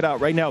you check it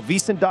out right now.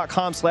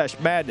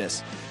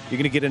 VSiN.com/madness. You're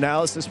going to get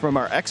analysis from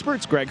our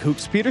experts, Greg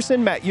Hoops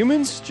Peterson, Matt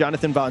Humans,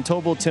 Jonathan Von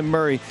Tobel, Tim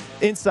Murray.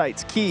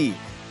 Insights, key.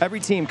 Every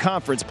team,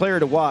 conference, player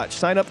to watch.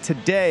 Sign up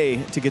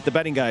today to get the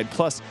betting guide,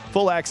 plus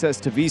full access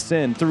to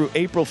VSiN through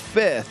April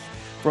 5th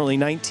for only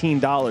 $19.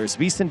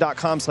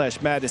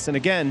 VSiN.com/madness. And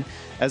again,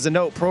 as a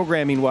note,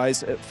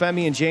 programming-wise,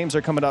 Femi and James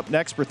are coming up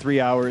next for 3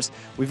 hours.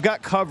 We've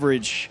got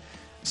coverage,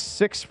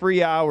 6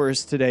 free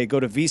hours today. Go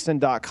to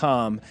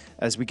VSiN.com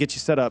as we get you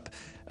set up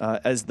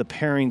as the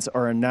pairings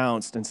are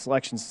announced, and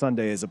Selection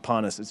Sunday is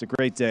upon us. It's a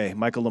great day.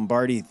 Michael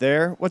Lombardi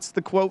there. What's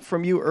the quote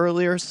from you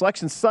earlier?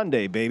 Selection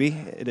Sunday, baby.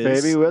 It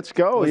is. Baby, let's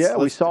go.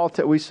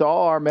 We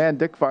saw our man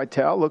Dick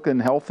Vitale looking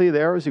healthy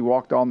there as he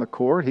walked on the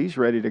court. He's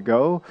ready to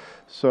go.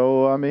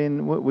 So, I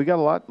mean, we got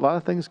a lot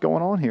of things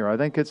going on here. I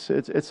think it's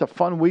a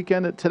fun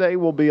weekend. Today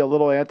will be a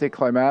little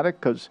anticlimactic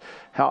because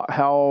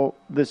how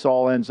this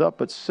all ends up.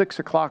 But 6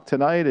 o'clock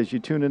tonight as you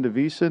tune into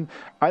VSiN,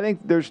 I think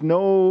there's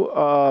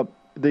no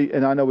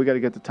and I know we got to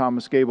get to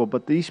Thomas Gable,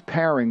 but these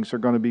pairings are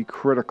going to be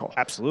critical.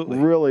 Absolutely.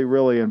 Really,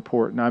 really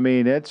important. I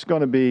mean, it's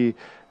going to be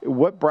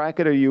what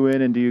bracket are you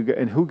in,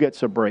 and who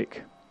gets a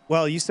break?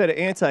 Well, you said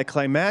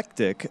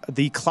anticlimactic.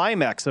 The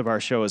climax of our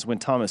show is when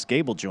Thomas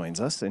Gable joins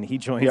us, and he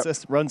joins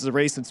us, runs the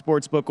race and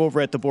sportsbook over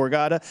at the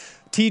Borgata.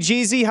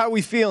 TGZ, how are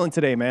we feeling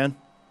today, man?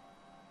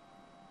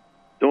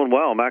 Doing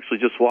well. I'm actually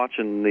just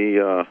watching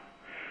the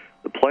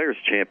Players'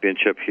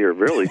 Championship here.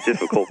 Really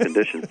difficult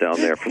conditions down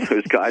there for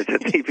those guys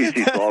at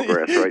TPC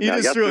Sawgrass right now.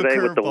 Yesterday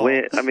with the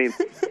wind, I mean,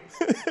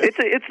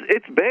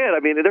 it's bad. I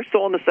mean, they're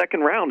still in the second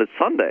round. It's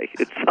Sunday,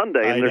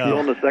 and they're still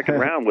in the second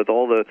round with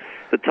all the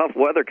tough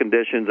weather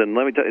conditions. And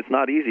let me tell you, it's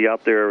not easy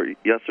out there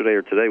yesterday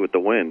or today with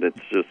the wind.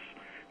 It's just,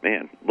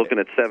 man, looking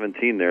at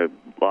 17 there, a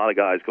lot of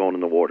guys going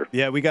in the water.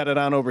 Yeah, we got it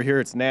on over here.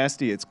 It's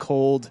nasty. It's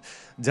cold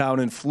down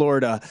in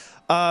Florida.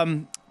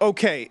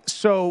 Okay,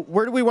 so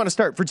where do we want to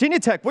start? Virginia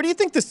Tech, what do you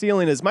think the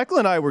ceiling is? Michael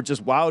and I were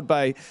just wowed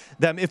by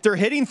them. If they're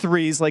hitting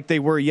threes like they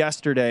were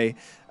yesterday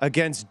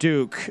against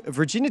Duke,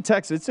 Virginia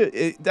Tech,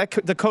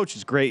 the coach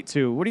is great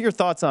too. What are your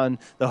thoughts on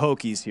the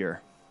Hokies here?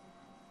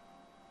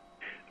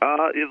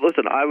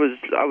 Listen, I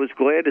was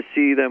glad to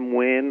see them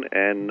win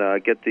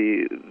and get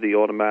the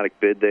automatic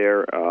bid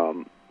there.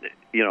 As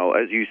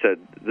you said,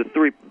 the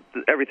three,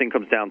 everything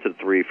comes down to the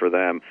three for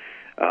them.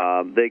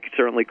 They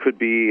certainly could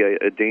be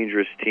a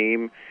dangerous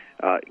team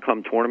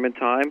come tournament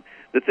time.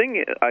 The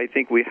thing I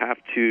think we have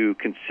to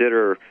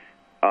consider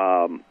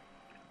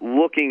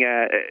looking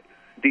at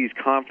these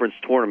conference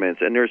tournaments,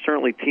 and there are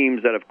certainly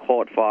teams that have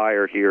caught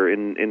fire here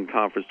in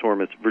conference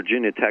tournaments,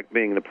 Virginia Tech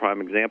being the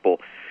prime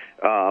example.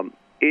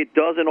 It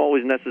doesn't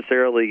always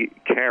necessarily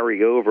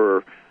carry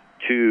over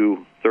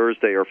to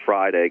Thursday or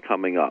Friday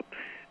coming up.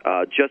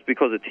 just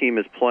because a team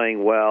is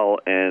playing well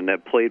and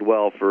have played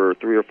well for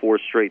 3 or 4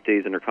 straight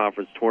days in their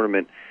conference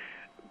tournament,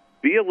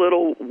 be a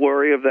little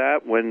wary of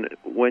that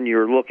when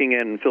you're looking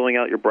at and filling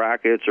out your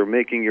brackets or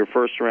making your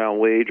first-round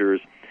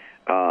wagers.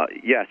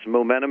 Yes,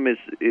 momentum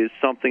is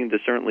something to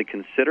certainly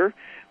consider,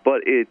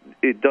 but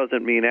it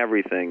doesn't mean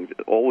everything.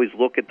 Always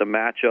look at the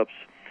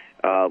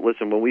matchups.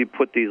 Listen, when we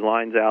put these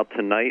lines out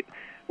tonight,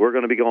 we're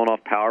going to be going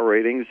off power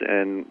ratings,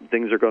 and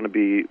things are going to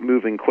be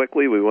moving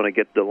quickly. We want to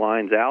get the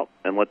lines out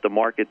and let the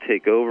market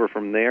take over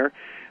from there.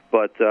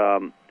 But,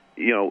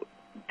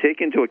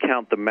 take into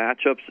account the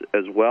matchups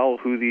as well,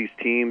 who these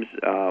teams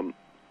are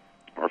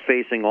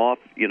facing off,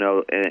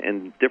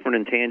 and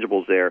different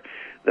intangibles there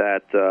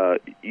that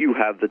you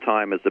have the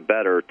time as the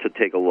bettor to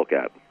take a look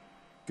at.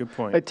 Good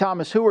point. Hey,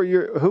 Thomas,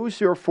 who's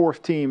your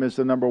fourth team as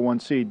the number 1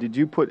 seed? Did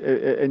you put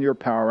in your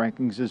power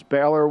rankings? Is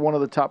Baylor one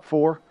of the top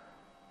 4?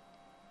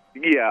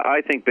 Yeah,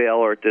 I think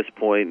Baylor at this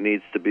point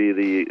needs to be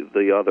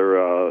the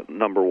other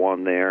number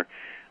 1 there.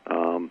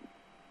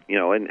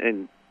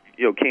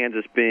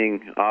 Kansas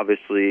being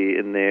obviously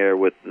in there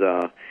with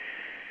Zags,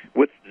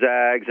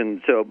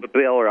 and so but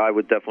Baylor, I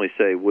would definitely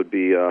say, would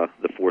be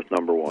the fourth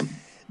number 1.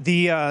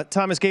 The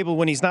Thomas Gable,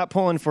 when he's not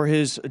pulling for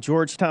his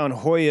Georgetown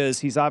Hoyas,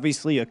 he's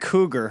obviously a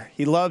Cougar.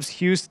 He loves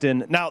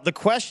Houston. Now, the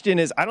question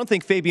is, I don't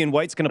think Fabian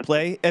White's going to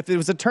play. If it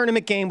was a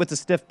tournament game with a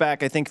stiff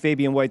back, I think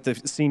Fabian White, the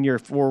senior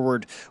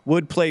forward,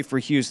 would play for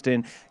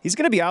Houston. He's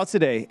going to be out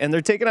today, and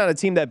they're taking on a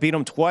team that beat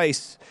them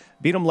twice,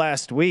 beat them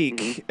last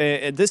week.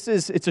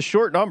 Mm-hmm. It's a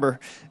short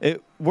number.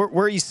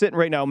 Where are you sitting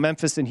right now,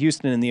 Memphis and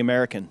Houston in the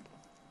American?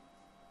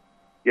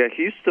 Yeah,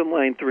 Houston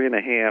laying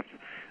 3.5.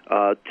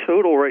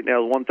 Total right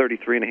now is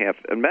 133.5.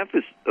 And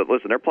Memphis,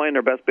 listen, they're playing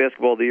their best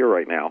basketball of the year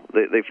right now.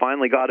 They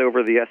finally got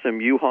over the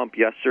SMU hump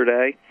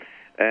yesterday,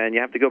 and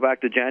you have to go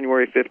back to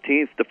January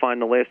 15th to find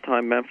the last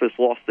time Memphis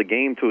lost a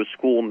game to a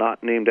school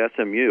not named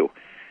SMU.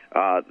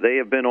 They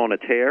have been on a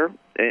tear,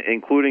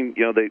 including,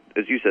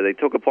 as you said, they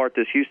took apart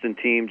this Houston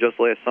team just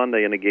last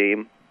Sunday in a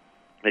game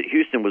that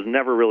Houston was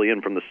never really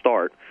in from the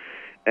start.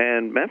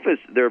 And Memphis,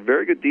 they're a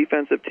very good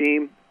defensive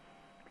team.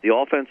 The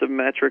offensive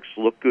metrics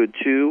look good,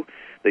 too.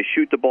 They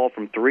shoot the ball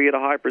from 3 at a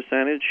high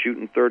percentage,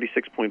 shooting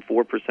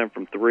 36.4%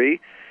 from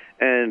 3.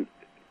 And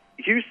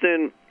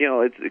Houston,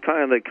 it's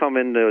kind of they come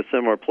into a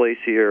similar place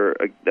here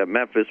that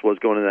Memphis was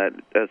going in that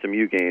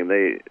SMU game.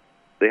 They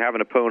have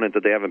an opponent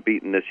that they haven't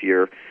beaten this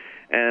year.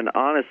 And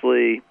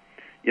honestly,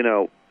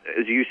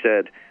 as you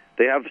said,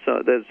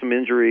 there's some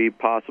injury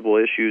possible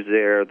issues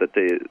there that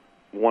they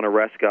want to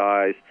rest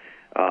guys.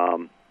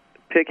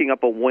 Picking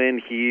up a win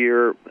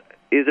here,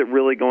 is it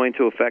really going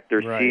to affect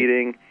their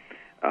seeding?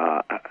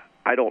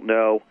 I don't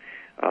know.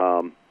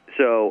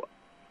 So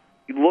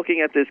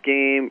looking at this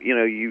game,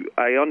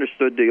 I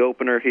understood the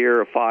opener here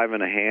of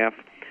 5.5,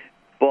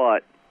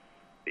 but,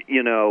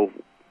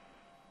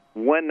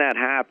 when that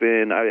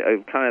happened, I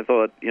kind of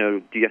thought,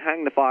 do you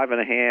hang the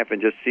 5.5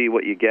 and just see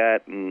what you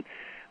get? And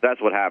that's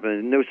what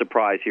happened. No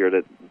surprise here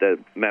that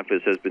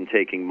Memphis has been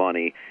taking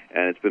money,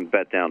 and it's been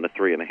bet down to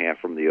 3.5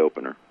 from the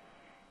opener.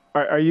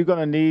 Are you going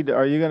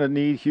to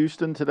need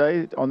Houston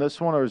today on this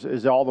one, or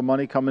is all the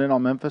money coming in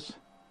on Memphis?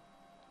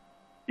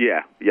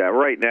 Yeah.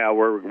 Right now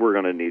we're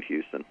going to need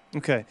Houston.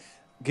 Okay,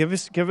 give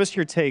us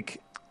your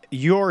take.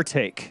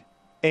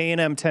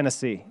 A&M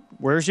Tennessee.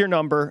 Where's your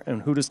number,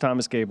 and who does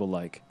Thomas Gable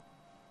like?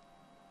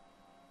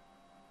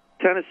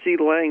 Tennessee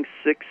laying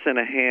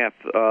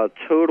 6.5.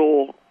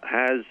 Total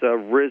has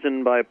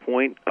risen by a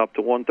point up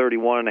to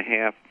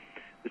 131.5.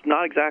 It's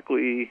not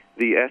exactly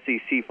the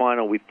SEC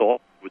final we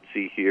thought we would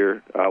see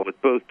here,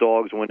 with both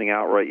dogs winning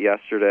outright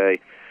yesterday.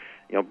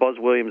 Buzz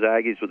Williams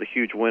Aggies with a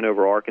huge win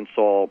over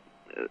Arkansas.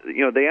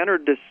 They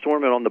entered this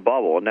tournament on the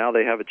bubble, and now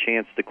they have a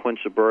chance to clinch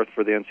the berth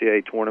for the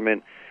NCAA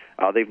tournament.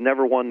 They've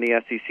never won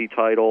the SEC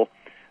title.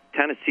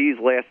 Tennessee's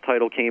last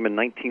title came in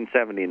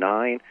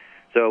 1979.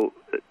 So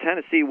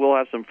Tennessee will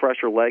have some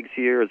fresher legs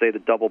here as they had a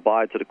double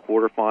bye to the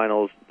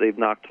quarterfinals. They've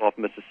knocked off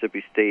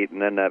Mississippi State,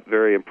 and then that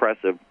very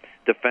impressive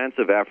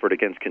defensive effort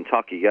against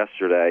Kentucky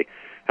yesterday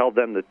held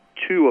them to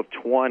 2 of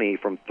 20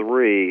 from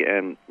 3.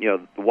 And,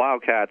 the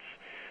Wildcats,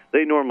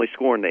 they normally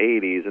score in the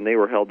 80s, and they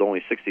were held to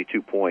only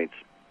 62 points.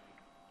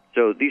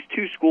 So these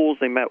two schools,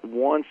 they met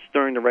once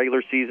during the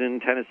regular season.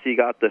 Tennessee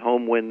got the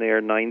home win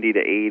there,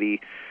 90-80,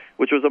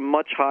 which was a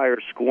much higher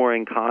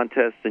scoring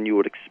contest than you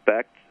would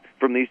expect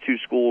from these two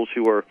schools,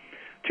 who are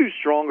two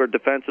stronger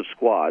defensive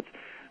squads.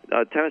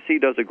 Tennessee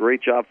does a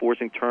great job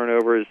forcing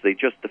turnovers. They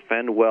just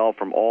defend well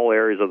from all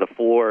areas of the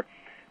floor.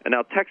 And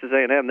now Texas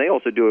A&M, they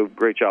also do a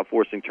great job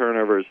forcing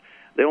turnovers.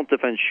 They don't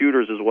defend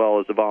shooters as well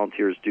as the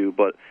Volunteers do,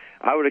 but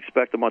I would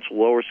expect a much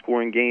lower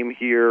scoring game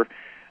here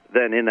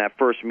than in that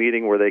first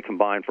meeting where they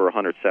combined for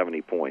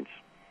 170 points.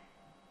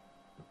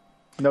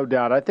 No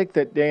doubt. I think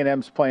that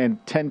A&M's playing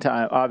 10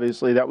 times.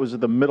 Obviously, that was at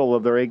the middle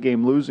of their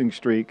 8-game losing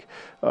streak,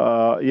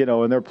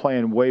 and they're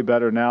playing way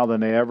better now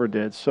than they ever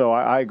did. So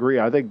I agree.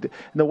 I think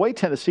the way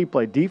Tennessee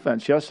played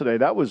defense yesterday,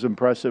 that was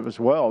impressive as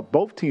well.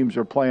 Both teams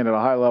are playing at a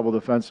high level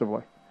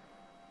defensively.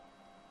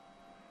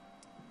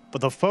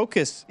 But the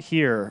focus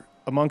here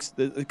amongst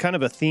the kind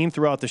of a theme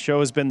throughout the show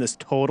has been this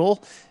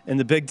total in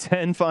the Big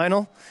Ten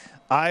final.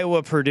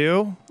 Iowa,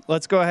 Purdue.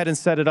 Let's go ahead and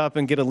set it up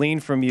and get a lean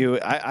from you.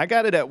 I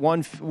got it at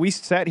we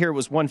sat here, it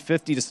was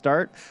 150 to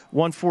start,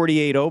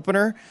 148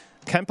 opener.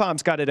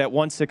 KenPom's got it at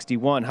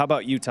 161. How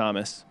about you,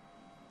 Thomas?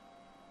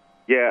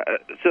 Yeah,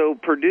 so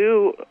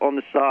Purdue on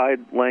the side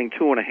laying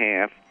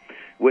 2.5,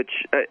 which,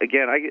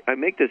 again, I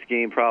make this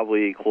game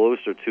probably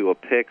closer to a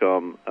pick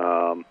 'em.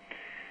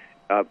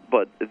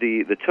 But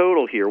the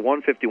total here,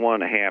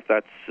 151.5,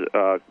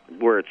 that's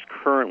where it's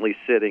currently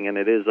sitting, and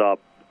it is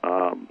up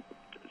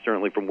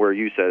certainly from where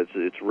you said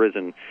it's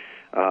risen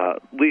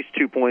at least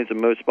 2 points in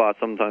most spots,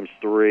 sometimes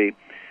 3,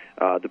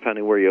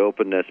 depending where you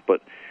open this.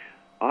 But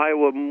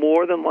Iowa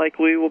more than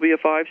likely will be a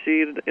 5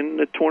 seed in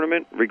the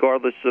tournament,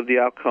 regardless of the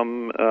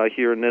outcome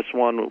here in this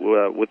one,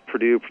 with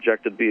Purdue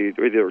projected to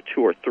be either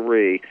 2 or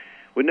 3.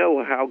 We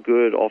know how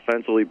good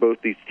offensively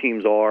both these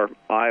teams are.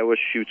 Iowa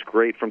shoots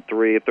great from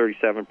 3 at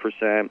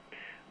 37%,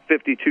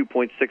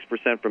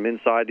 52.6% from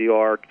inside the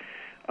arc.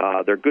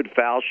 They're a good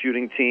foul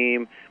shooting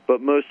team,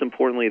 but most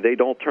importantly, they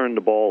don't turn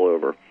the ball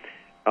over.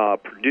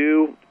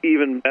 Purdue,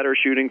 even better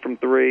shooting from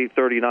 3,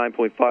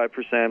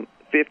 39.5%,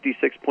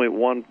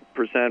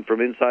 56.1%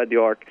 from inside the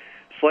arc,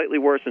 slightly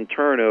worse in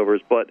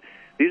turnovers, but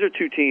these are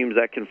two teams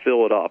that can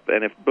fill it up.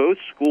 And if both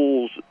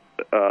schools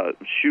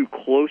shoot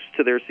close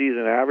to their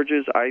season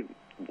averages, I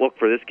look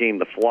for this game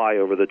to fly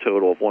over the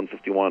total of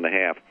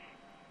 151.5.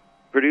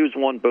 Purdue's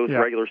won both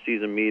regular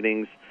season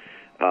meetings.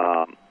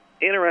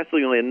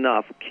 Interestingly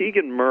enough,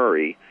 Keegan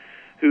Murray,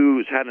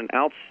 who's had an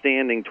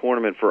outstanding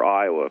tournament for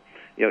Iowa,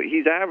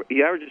 he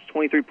averages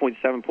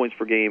 23.7 points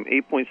per game,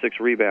 8.6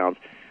 rebounds.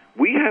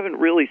 We haven't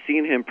really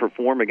seen him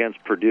perform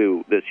against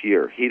Purdue this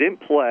year. He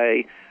didn't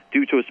play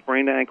due to a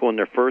sprained ankle in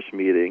their first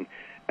meeting,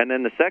 and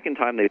then the second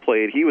time they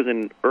played, he was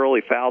in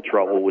early foul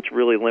trouble, which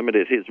really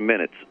limited his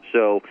minutes.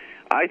 So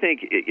I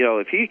think,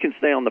 if he can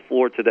stay on the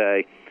floor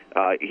today,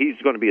 he's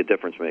going to be a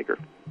difference maker.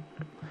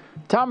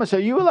 Thomas, are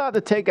you allowed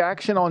to take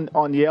action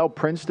on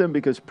Yale-Princeton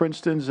because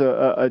Princeton's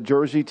a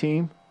Jersey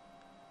team?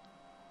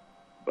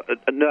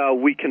 No,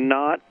 we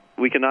cannot.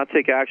 We cannot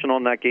take action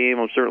on that game.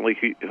 I'm certainly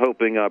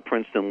hoping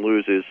Princeton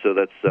loses, so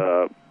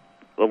that's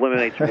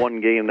eliminates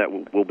one game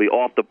that will be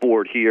off the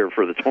board here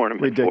for the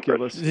tournament.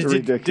 Ridiculous.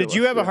 Did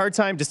you have a hard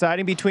time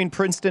deciding between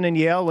Princeton and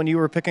Yale when you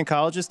were picking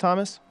colleges,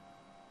 Thomas?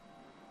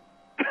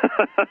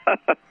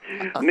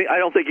 I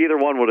don't think either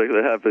one would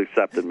have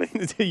accepted me.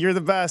 You're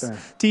the best.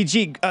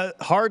 TG,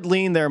 hard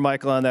lean there,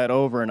 Michael, on that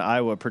over in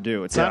Iowa,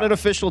 Purdue. It's not an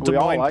official Des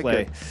Moines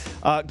play.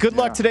 Good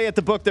luck today at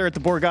the book there at the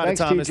Borgata,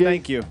 Thanks, Thomas. TG.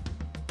 Thank you.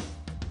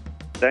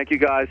 Thank you,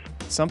 guys.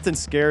 Something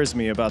scares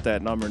me about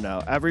that number now.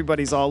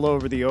 Everybody's all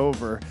over the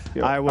over.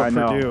 Iowa, I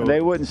know. Purdue. They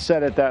wouldn't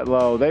set it that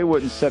low.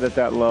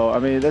 I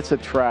mean, that's a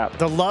trap.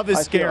 The love is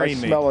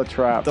scaring me. I smell a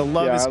trap. The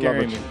love is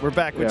scaring me. We're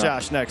back with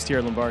Josh next here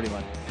at Lombardi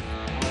Line.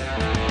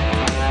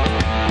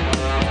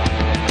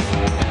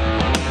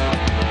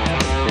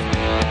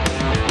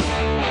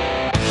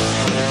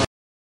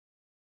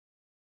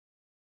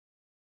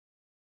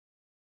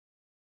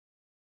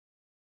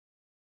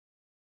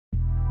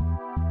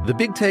 The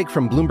Big Take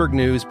from Bloomberg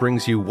News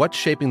brings you what's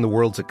shaping the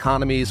world's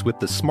economies with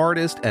the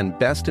smartest and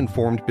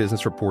best-informed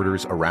business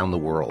reporters around the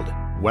world.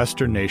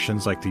 Western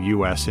nations like the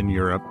U.S. and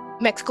Europe.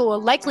 Mexico will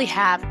likely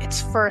have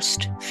its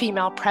first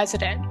female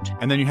president.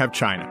 And then you have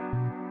China.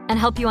 And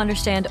help you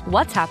understand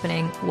what's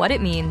happening, what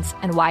it means,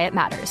 and why it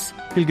matters.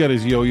 He'll get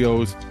his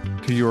yo-yos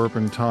to Europe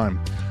in time.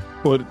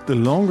 But the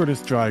longer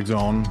this drags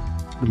on,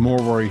 the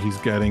more worry he's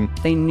getting.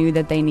 They knew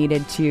that they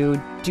needed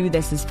to do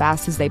this as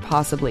fast as they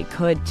possibly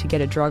could to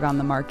get a drug on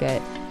the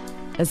market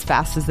as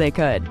fast as they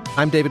could.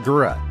 I'm David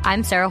Gura.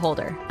 I'm Sarah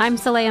Holder. I'm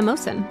Saleha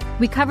Mohsen.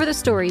 We cover the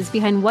stories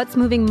behind what's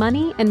moving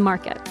money and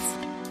markets.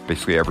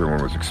 Basically,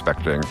 everyone was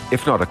expecting,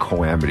 if not a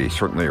calamity,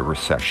 certainly a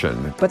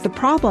recession. But the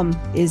problem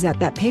is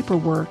that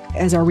paperwork,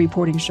 as our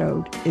reporting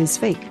showed, is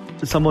fake.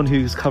 As someone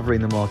who's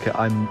covering the market,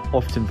 I'm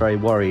often very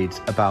worried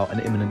about an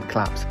imminent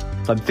collapse.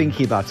 So I'm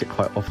thinking about it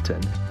quite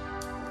often.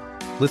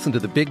 Listen to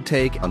The Big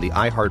Take on the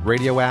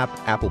iHeartRadio app,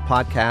 Apple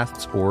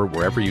Podcasts, or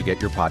wherever you get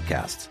your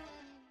podcasts.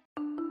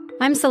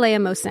 I'm Saleha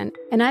Mohsen,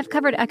 and I've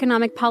covered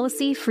economic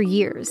policy for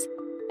years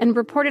and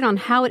reported on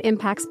how it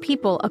impacts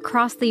people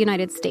across the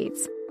United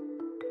States.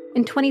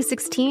 In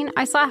 2016,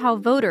 I saw how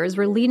voters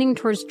were leaning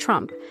towards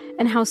Trump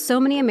and how so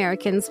many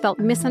Americans felt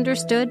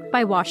misunderstood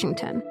by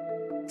Washington.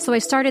 So I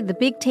started The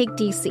Big Take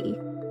DC.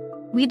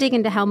 We dig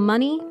into how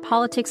money,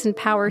 politics, and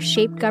power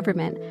shape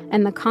government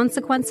and the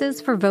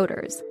consequences for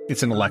voters.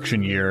 It's an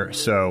election year,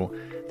 so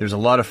there's a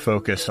lot of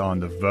focus on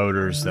the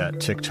voters that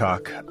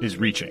TikTok is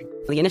reaching.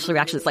 The initial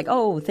reaction is like,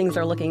 oh, things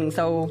are looking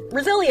so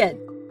resilient.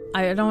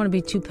 I don't want to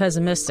be too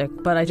pessimistic,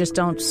 but I just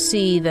don't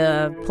see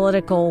the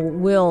political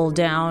will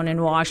down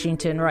in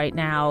Washington right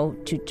now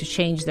to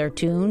change their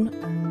tune.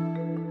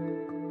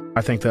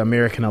 I think the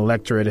American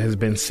electorate has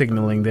been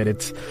signaling that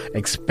it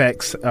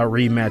expects a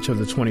rematch of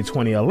the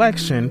 2020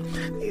 election.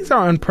 These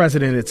are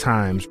unprecedented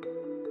times.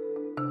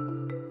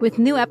 With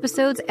new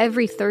episodes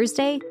every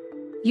Thursday,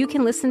 you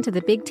can listen to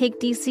The Big Take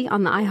DC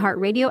on the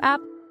iHeartRadio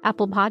app,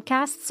 Apple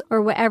Podcasts,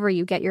 or wherever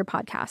you get your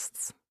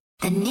podcasts.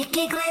 The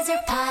Nikki Glaser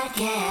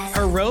Podcast.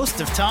 Her roast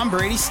of Tom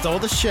Brady stole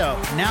the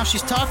show. Now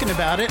she's talking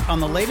about it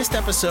on the latest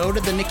episode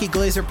of the Nikki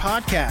Glaser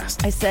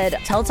Podcast. I said,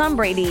 tell Tom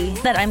Brady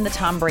that I'm the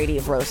Tom Brady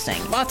of roasting.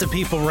 Lots of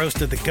people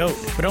roasted the GOAT,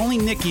 but only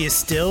Nikki is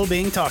still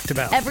being talked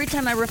about. Every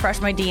time I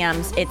refresh my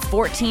DMs, it's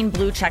 14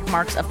 blue check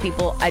marks of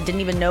people I didn't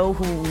even know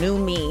who knew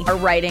me are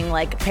writing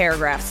like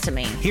paragraphs to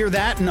me. Hear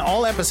that in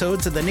all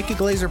episodes of the Nikki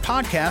Glaser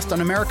Podcast on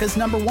America's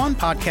 #1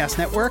 podcast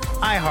network,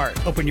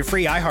 iHeart. Open your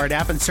free iHeart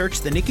app and search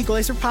the Nikki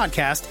Glaser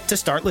Podcast to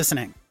start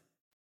listening.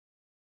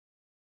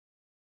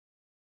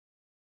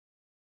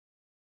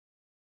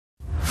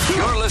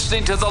 You're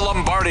listening to the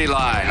Lombardi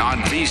Line on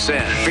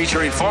VSiN,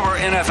 featuring former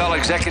NFL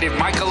executive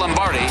Michael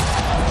Lombardi.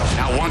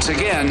 Now, once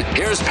again,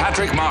 here's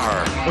Patrick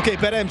Maher. Okay,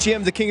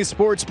 BetMGM, the king of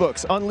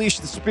sportsbooks. Unleash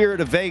the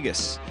spirit of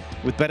Vegas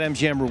with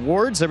BetMGM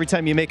rewards. Every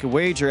time you make a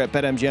wager at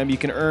BetMGM, you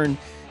can earn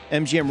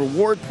MGM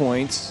reward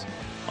points.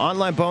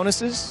 Online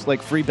bonuses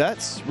like free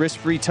bets,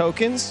 risk-free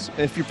tokens.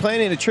 If you're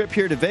planning a trip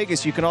here to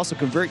Vegas, you can also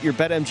convert your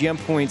BetMGM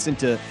points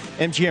into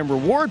MGM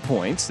reward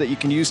points that you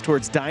can use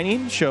towards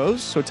dining,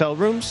 shows, hotel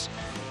rooms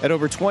at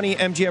over 20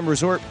 MGM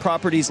resort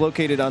properties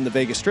located on the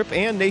Vegas Strip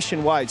and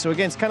nationwide. So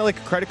again, it's kind of like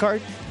a credit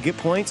card. You get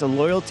points, a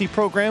loyalty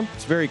program.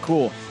 It's very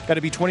cool. Got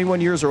to be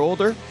 21 years or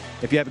older.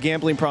 If you have a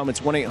gambling problem,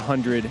 it's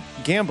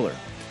 1-800-GAMBLER.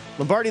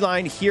 Lombardi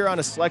Line here on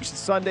a Selection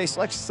Sunday.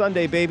 Selection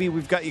Sunday, baby.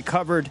 We've got you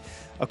covered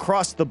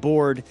across the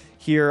board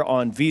here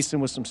on VSiN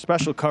with some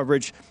special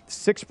coverage.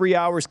 6 free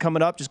hours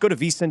coming up. Just go to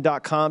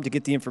vsin.com to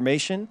get the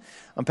information.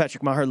 I'm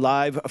Patrick Maher,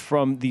 live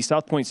from the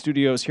South Point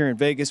Studios here in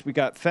Vegas. We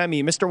got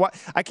Femi,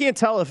 I can't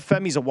tell if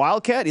Femi's a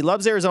Wildcat. He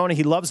loves Arizona.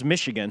 He loves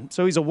Michigan.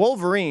 So he's a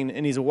Wolverine,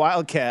 and he's a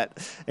Wildcat.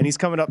 And he's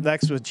coming up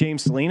next with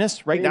James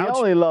Salinas. Right now, he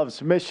only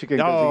loves Michigan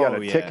because he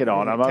got a ticket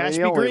on him. I mean,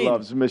 he only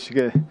loves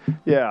Michigan.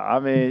 Yeah, I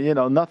mean,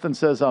 nothing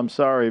says I'm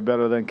sorry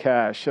better than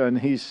Cash. And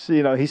he's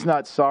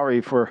not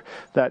sorry for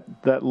that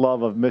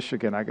love of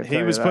Michigan. I can tell you that.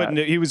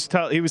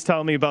 He was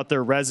telling me about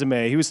their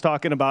resume. He was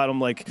talking about them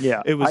like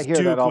it was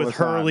Duke with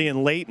Hurley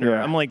and Leitner.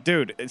 Yeah. I'm like,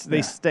 dude,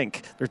 they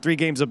stink. They're 3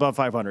 games above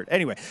 500.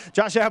 Anyway,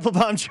 Josh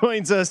Applebaum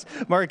joins us.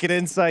 Market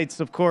Insights,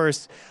 of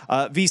course,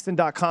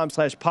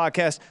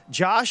 vsin.com/podcast.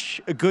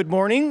 Josh, good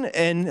morning,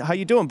 and how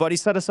you doing, buddy?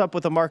 Set us up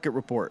with a market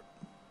report.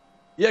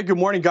 Yeah, good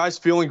morning, guys.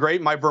 Feeling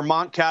great. My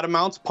Vermont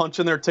Catamounts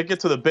punching their ticket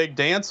to the big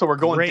dance, so we're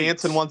going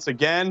dancing once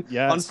again.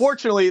 Yes.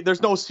 Unfortunately,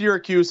 there's no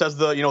Syracuse as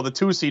the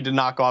 2 seed to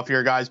knock off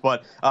here, guys,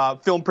 but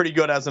feeling pretty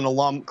good as an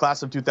alum,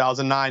 class of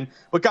 2009.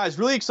 But, guys,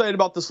 really excited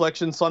about the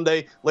Selection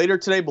Sunday later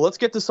today, but let's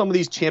get to some of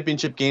these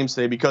championship games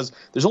today because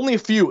there's only a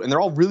few, and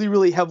they're all really,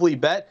 really heavily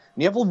bet.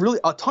 And you have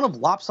a ton of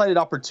lopsided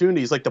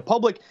opportunities. Like the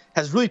public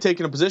has really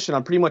taken a position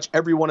on pretty much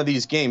every one of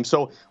these games.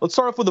 So let's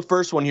start off with the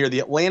first one here, the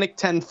Atlantic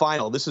 10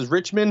 final. This is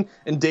Richmond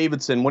and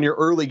Davidson, one of your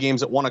early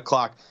games at 1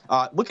 o'clock.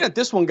 Looking at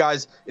this one,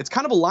 guys, it's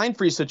kind of a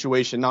line-free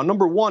situation. Now,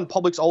 number one,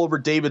 public's all over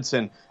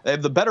Davidson. They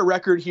have the better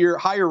record here,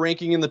 higher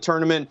ranking in the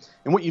tournament.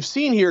 And what you've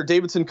seen here,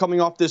 Davidson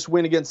coming off this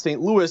win against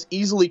St. Louis,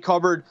 easily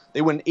covered.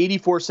 They win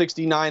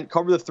 84-69,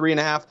 cover the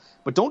 3.5.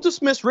 But don't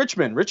dismiss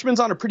Richmond.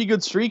 Richmond's on a pretty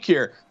good streak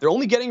here. They're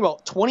only getting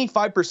about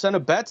 25%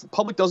 of bets. The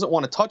public doesn't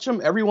want to touch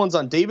them. Everyone's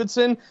on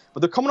Davidson.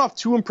 But they're coming off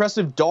 2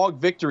 impressive dog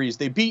victories.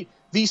 They beat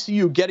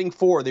VCU getting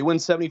 4. They win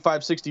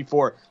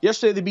 75-64.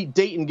 Yesterday, they beat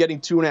Dayton getting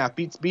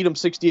 2.5. Beat them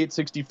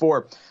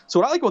 68-64. So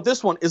what I like about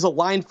this one is a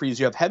line freeze.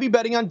 You have heavy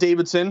betting on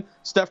Davidson.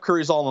 Steph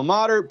Curry's alma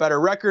mater, better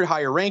record,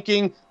 higher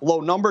ranking, low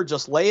number,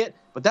 just lay it.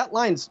 But that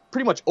line's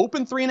pretty much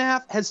open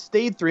 3.5, has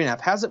stayed 3.5,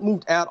 hasn't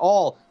moved at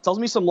all. Tells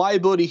me some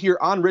liability here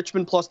on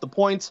Richmond plus the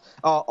points.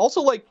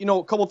 Also, a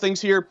couple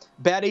things here.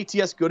 Bad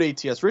ATS, good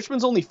ATS.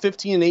 Richmond's only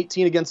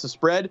 15-18 against the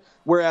spread,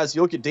 whereas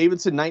you look at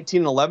Davidson,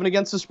 19-11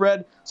 against the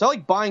spread. So I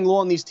like buying low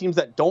on these teams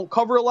that don't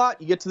cover a lot.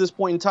 You get to this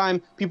point in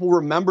time, people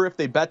remember if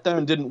they bet them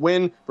and didn't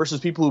win versus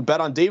people who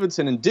bet on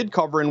Davidson and did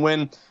cover and win.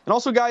 And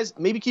also, guys,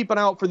 maybe keep an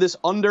eye out for this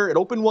under. It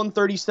opened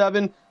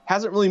 137.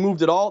 Hasn't really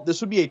moved at all.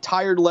 This would be a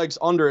tired legs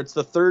under. It's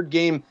the 3rd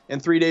game in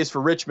 3 days for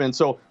Richmond,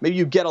 so maybe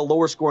you get a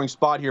lower scoring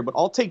spot here, but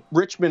I'll take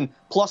Richmond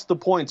plus the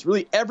points.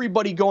 Really,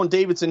 everybody going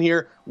Davidson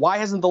here. Why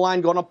hasn't the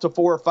line gone up to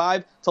 4 or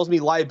 5? Tells me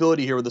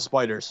liability here with the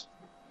Spiders.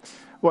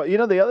 Well,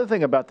 the other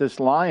thing about this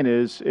line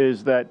is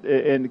that,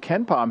 and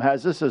KenPom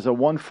has this as a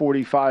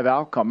 145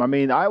 outcome. I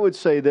mean, I would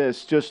say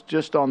this,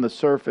 just on the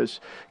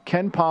surface,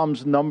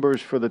 KenPom's numbers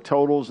for the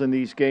totals in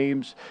these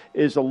games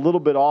is a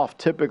little bit off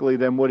typically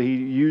than what he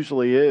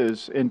usually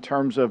is in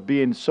terms of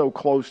being so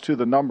close to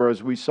the number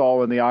as we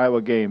saw in the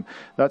Iowa game.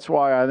 That's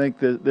why I think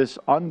that this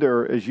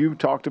under, as you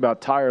talked about,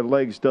 tired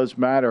legs does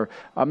matter.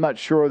 I'm not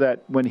sure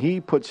that when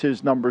he puts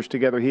his numbers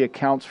together, he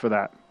accounts for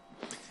that.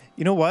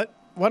 You know what?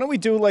 Why don't we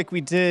do like we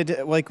do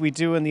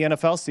in the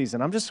NFL season?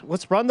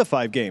 Let's run the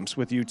 5 games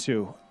with you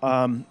two.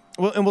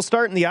 We'll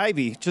start in the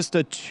Ivy, just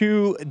a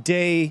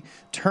 2-day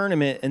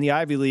tournament in the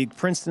Ivy League.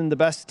 Princeton, the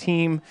best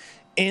team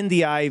in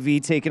the Ivy,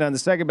 taking on the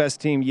second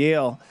best team,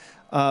 Yale.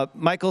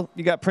 Michael,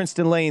 you got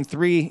Princeton laying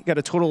 3. You got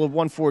a total of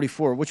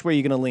 144. Which way are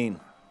you going to lean?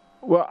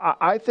 Well,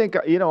 I think,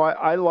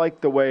 I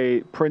like the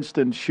way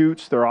Princeton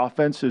shoots. Their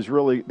offense is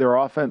really, their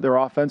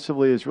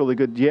offensively is really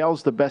good.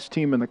 Yale's the best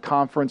team in the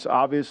conference,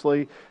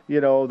 obviously.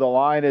 The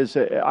line is,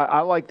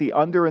 I like the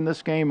under in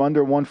this game,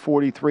 under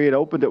 143. It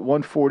opened at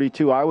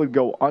 142. I would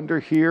go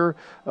under here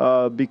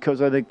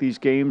because I think these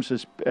games,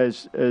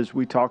 as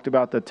we talked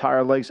about, the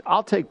tire legs.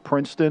 I'll take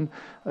Princeton.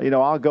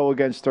 I'll go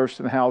against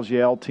Thurston Howell's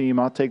Yale team.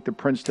 I'll take the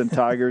Princeton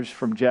Tigers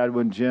from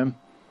Jadwin Jim.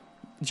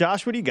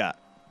 Josh, what do you got?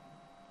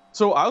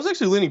 So I was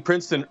actually leaning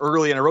Princeton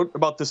early, and I wrote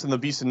about this in the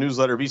VSiN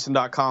newsletter,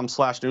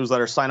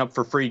 vsin.com/newsletter. Sign up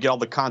for free, get all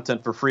the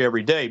content for free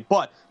every day.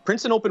 But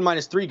Princeton opened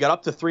 -3, got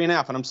up to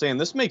 3.5, and I'm saying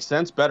this makes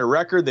sense, better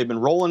record. They've been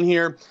rolling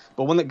here.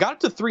 But when it got up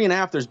to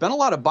 3.5, there's been a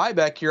lot of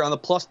buyback here on the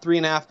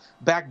 +3.5,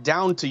 back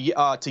down to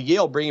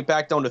Yale, bringing it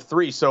back down to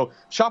 3. So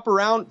shop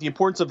around the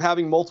importance of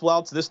having multiple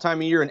outs this time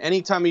of year and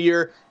any time of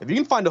year. If you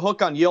can find a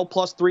hook on Yale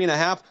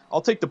 +3.5,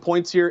 I'll take the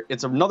points here.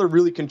 It's another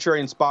really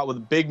contrarian spot with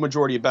a big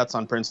majority of bets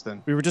on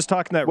Princeton. We were just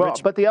talking that. Well,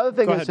 but the other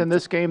thing is in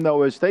this game,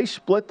 though, is they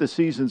split the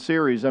season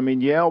series. I mean,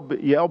 Yale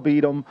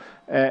beat them,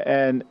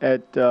 and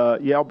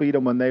Yale beat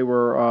them when they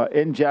were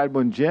in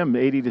Jadwin Gym,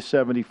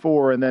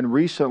 80-74, and then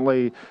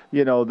recently,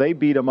 they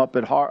beat them up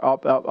in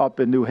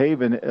New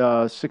Haven,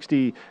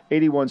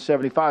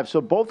 81-75.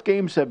 So both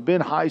games have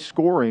been high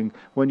scoring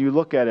when you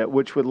look at it,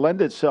 which would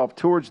lend itself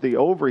towards the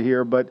over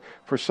here. But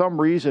for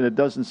some reason, it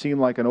doesn't seem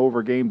like an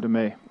over game to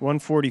me.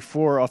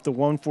 144 off the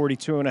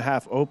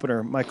 142.5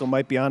 opener. Michael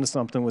might be onto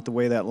something with the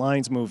way that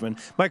line's moving.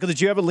 Michael,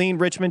 did you ever lean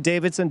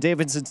Richmond-Davidson?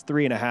 Davidson's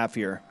 3.5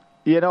 here.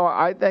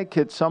 I think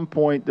at some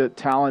point that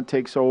talent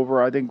takes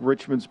over. I think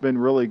Richmond's been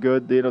really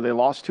good. They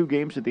lost 2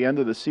 games at the end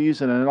of the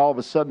season, and then all of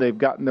a sudden they've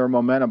gotten their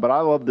momentum. But I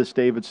love this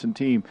Davidson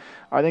team.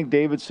 I think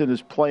Davidson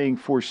is playing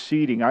for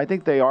seeding. I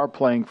think they are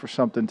playing for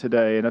something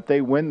today. And if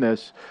they win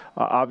this,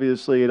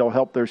 obviously it'll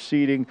help their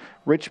seeding.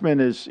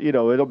 Richmond is,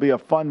 it'll be a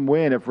fun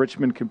win if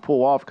Richmond can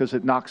pull off because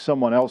it knocks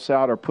someone else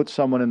out or puts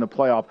someone in the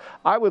playoff.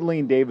 I would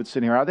lean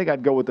Davidson here. I think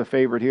I'd go with the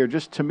favorite here.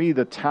 Just to me,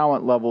 the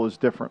talent level is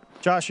different.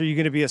 Josh, are you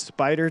going to be a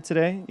spider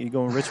today? Are you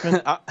going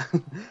Richmond?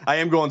 I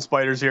am going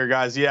spiders here,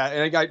 guys. Yeah,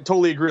 and I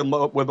totally agree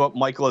with what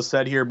Michael has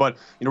said here. But,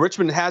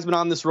 Richmond has been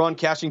on this run,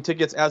 cashing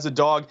tickets as a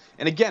dog.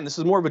 And again, this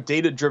is more of a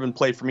data-driven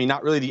play for me,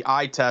 not really the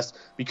eye test.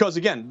 Because,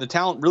 again, the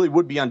talent really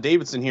would be on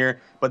Davidson here.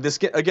 But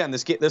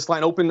this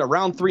line opened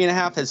around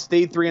 3.5, has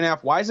stayed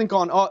 3.5. Why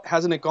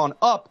hasn't it gone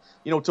up,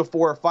 to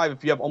 4 or 5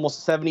 if you have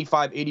almost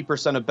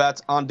 75-80% of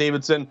bets on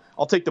Davidson?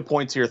 I'll take the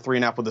points here,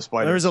 3.5 with the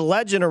spiders. There's a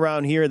legend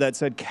around here that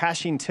said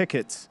cashing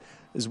tickets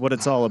is what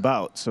it's all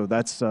about. So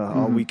that's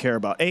all we care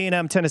about.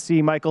 A&M,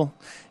 Tennessee, Michael,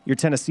 your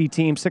Tennessee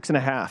team,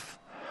 6.5.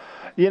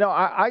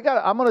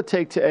 I'm going to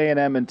take to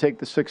A&M and take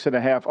the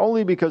 6.5,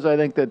 only because I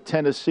think that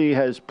Tennessee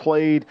has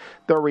played.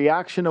 Their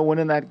reaction to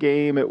winning that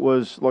game, it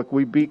was, look,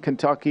 we beat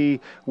Kentucky,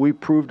 we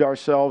proved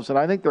ourselves, and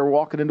I think they're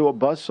walking into a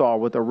buzzsaw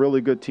with a really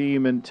good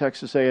team in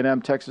Texas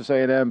A&M. Texas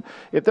A&M,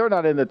 if they're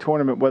not in the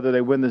tournament, whether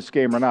they win this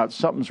game or not,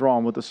 something's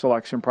wrong with the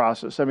selection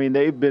process. I mean,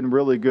 they've been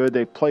really good.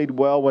 They've played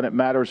well when it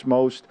matters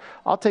most.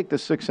 I'll take the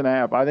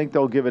 6.5. I think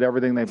they'll give it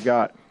everything they've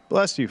got.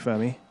 Bless you,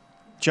 Femi.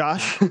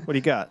 Josh, what do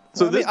you got?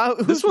 So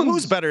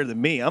who's better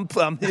than me? I'm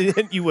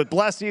hitting you with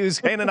bless yous,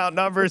 handing out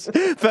numbers.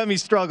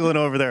 Femi's struggling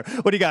over there.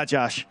 What do you got,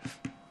 Josh?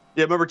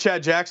 Yeah, remember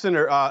Chad Jackson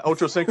or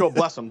Ocho Cinco?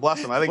 Bless him.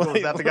 I think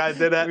was that the guy that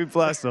did that? We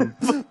bless him.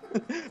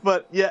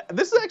 But, yeah,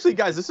 this is actually,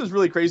 guys, this is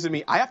really crazy to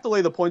me. I have to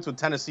lay the points with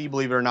Tennessee,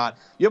 believe it or not.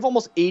 You have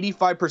almost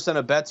 85%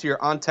 of bets here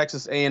on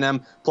Texas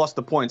A&M plus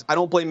the points. I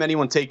don't blame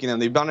anyone taking them.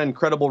 They've done an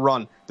incredible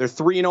run. They're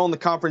 3-0 in the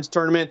conference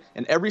tournament,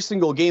 and every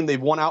single game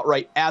they've won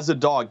outright as a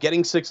dog.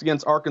 Getting 6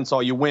 against Arkansas,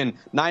 you win.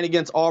 9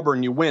 against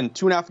Auburn, you win.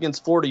 2.5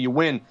 against Florida, you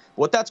win.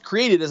 What that's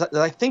created is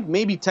I think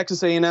maybe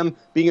Texas A&M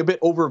being a bit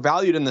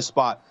overvalued in this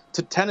spot.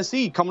 To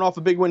Tennessee, coming off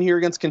a big win here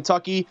against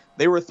Kentucky.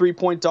 They were a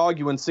 3-point dog.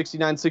 You win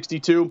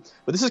 69-62.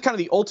 But this is kind of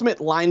the ultimate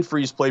line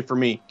freeze play for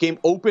me. Game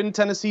open,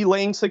 Tennessee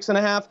laying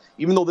 6.5.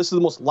 Even though this is the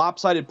most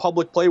lopsided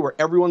public play where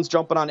everyone's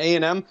jumping on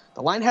A&M,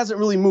 the line hasn't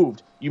really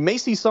moved. You may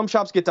see some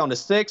shops get down to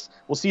 6.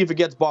 We'll see if it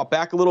gets bought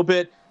back a little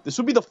bit. This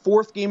would be the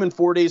 4th game in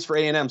 4 days for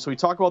A&M. So we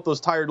talk about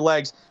those tired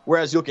legs,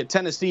 whereas you look at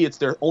Tennessee, it's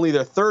only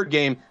their 3rd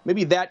game.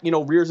 Maybe that,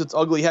 rears its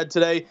ugly head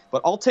today.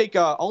 But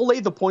I'll lay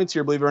the points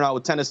here, believe it or not,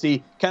 with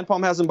Tennessee. Ken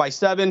Palm has them by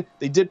 7.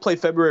 They did play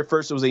February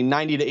 1st. It was a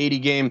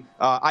 90-80 game.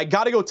 I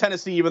got to go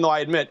Tennessee, even though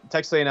I admit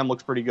Texas A&M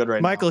looks pretty good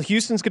right now. Michael,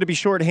 Houston's going to be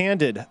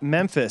shorthanded.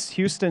 Memphis,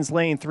 Houston's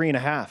laying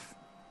 3.5.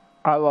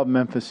 I love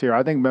Memphis here.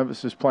 I think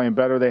Memphis is playing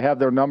better. They have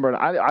their number, and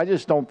I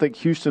just don't think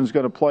Houston's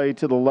going to play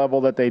to the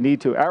level that they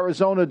need to.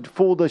 Arizona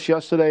fooled us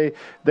yesterday.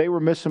 They were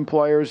missing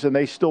players, and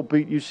they still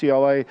beat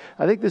UCLA.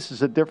 I think this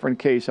is a different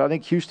case. I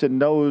think Houston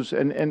knows,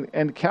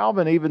 and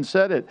Calvin even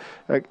said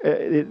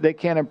it. They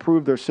can't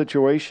improve their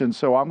situation,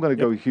 so I'm going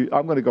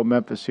to go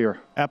Memphis here.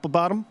 Apple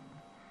bottom.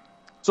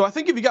 So I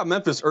think if you got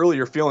Memphis early,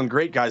 you're feeling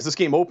great, guys. This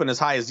game opened as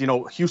high as,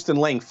 Houston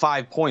laying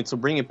 5 points. So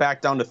bring it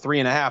back down to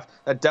 3.5.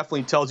 That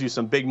definitely tells you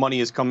some big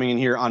money is coming in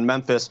here on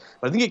Memphis.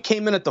 But I think it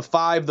came in at the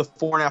 5, the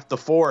 4.5, the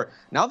 4.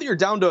 Now that you're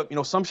down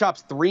to, some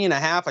shops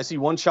 3.5. I see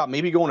one shop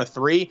maybe going to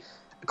 3.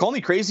 call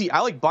me crazy, I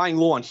like buying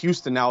low on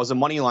Houston now as a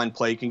money line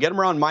play. You can get them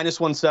around minus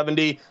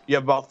 170. You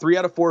have about 3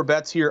 out of 4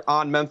 bets here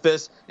on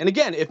Memphis. And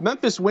again, if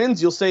Memphis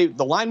wins, you'll say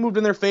the line moved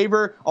in their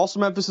favor. Also,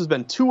 Memphis has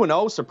been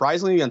 2-0,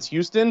 surprisingly, against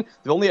Houston.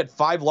 They've only had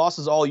 5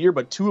 losses all year,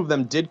 but 2 of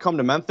them did come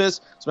to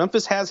Memphis. So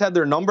Memphis has had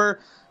their number.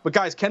 But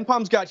guys, Ken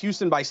Palm's got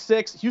Houston by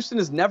 6. Houston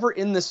is never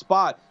in this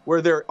spot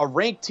where they're a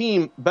ranked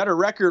team, better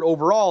record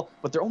overall,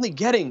 but they're only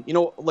getting,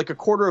 like a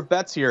quarter of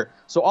bets here.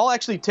 So I'll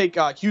actually take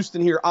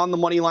Houston here on the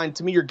money line.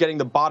 To me, you're getting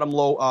the bottom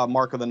low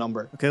mark of the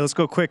number. Okay, let's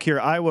go quick here.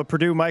 Iowa,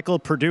 Purdue, Michael.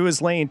 Purdue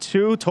is laying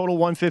 2, total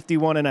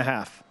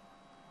 151.5.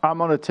 I'm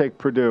going to take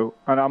Purdue,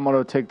 and I'm going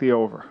to take the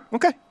over.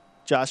 Okay.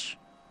 Josh?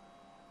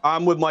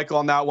 I'm with Michael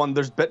on that one.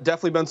 There's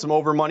definitely been some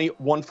over money,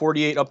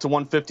 148 up to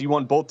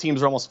 151. Both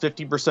teams are almost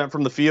 50%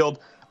 from the field.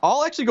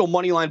 I'll actually go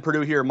money line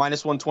Purdue here,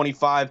 minus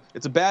 125.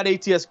 It's a bad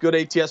ATS, good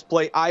ATS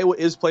play. Iowa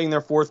is playing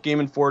their 4th game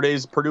in 4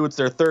 days. Purdue, it's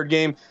their 3rd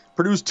game.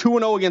 Purdue's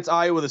 2-0 against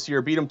Iowa this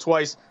year, beat them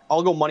twice.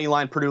 I'll go money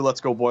line Purdue.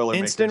 Let's go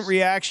Boilermakers. Instant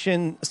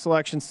reaction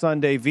selection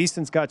Sunday.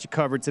 VSiN's got you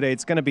covered today.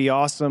 It's going to be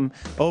awesome.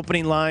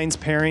 Opening lines,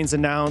 pairings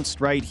announced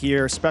right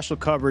here. Special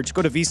coverage.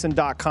 Go to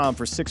VSiN.com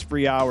for 6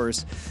 free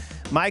hours.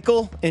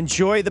 Michael,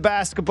 enjoy the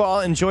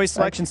basketball. Enjoy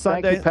Selection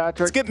Sunday. Thank you, Patrick.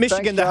 Let's get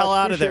Michigan the hell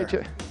out of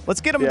there.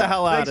 Let's get them the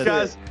hell out of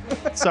there.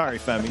 Sorry,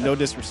 Femi. No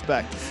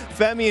disrespect.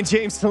 Femi and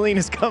James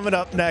Salinas coming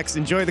up next.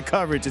 Enjoy the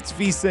coverage. It's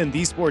VSiN,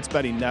 the Sports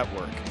Betting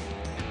Network.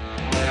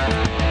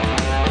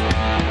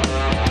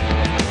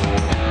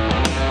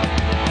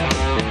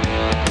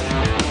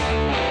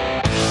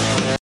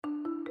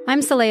 I'm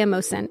Saleha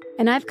Mohsin,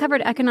 and I've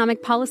covered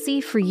economic policy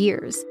for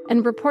years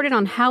and reported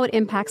on how it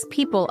impacts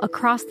people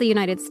across the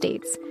United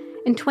States.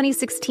 In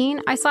 2016,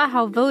 I saw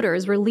how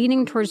voters were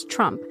leaning towards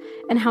Trump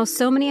and how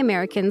so many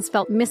Americans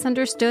felt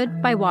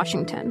misunderstood by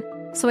Washington.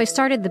 So I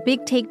started The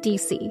Big Take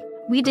DC.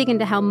 We dig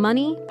into how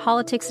money,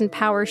 politics, and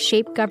power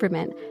shape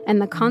government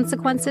and the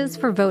consequences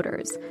for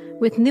voters.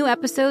 With new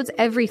episodes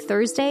every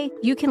Thursday,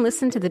 you can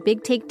listen to The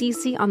Big Take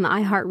DC on the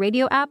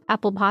iHeartRadio app,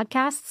 Apple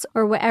Podcasts,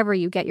 or wherever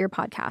you get your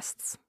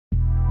podcasts.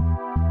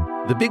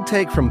 The Big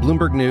Take from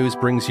Bloomberg News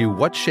brings you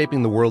what's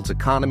shaping the world's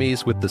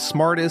economies with the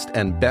smartest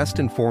and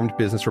best-informed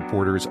business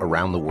reporters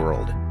around the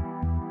world.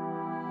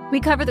 We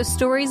cover the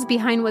stories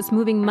behind what's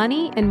moving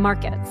money and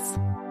markets.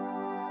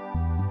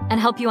 And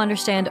help you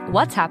understand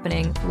what's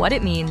happening, what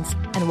it means,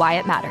 and why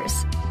it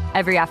matters.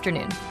 Every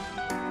afternoon.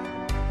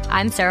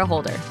 I'm Sarah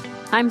Holder.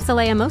 I'm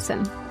Saleha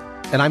Mohsin.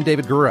 And I'm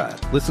David Gura.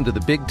 Listen to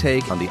The Big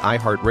Take on the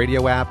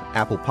iHeartRadio app,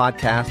 Apple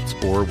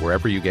Podcasts, or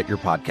wherever you get your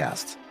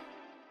podcasts.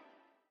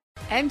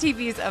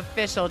 MTV's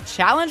official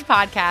Challenge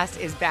podcast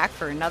is back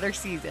for another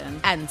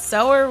season. And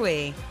so are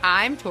we.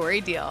 I'm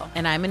Tori Deal.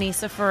 And I'm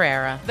Anissa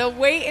Ferreira. The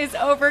wait is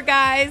over,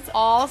 guys.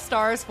 All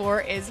Stars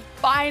 4 is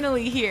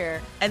finally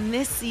here. And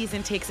this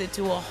season takes it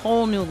to a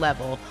whole new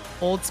level.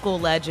 Old school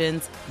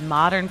legends,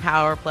 modern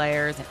power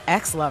players, and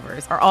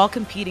ex-lovers are all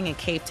competing in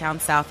Cape Town,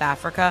 South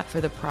Africa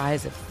for the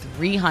prize of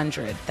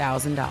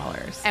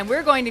 $300,000. And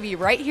we're going to be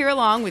right here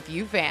along with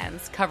you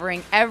fans,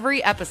 covering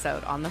every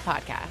episode on the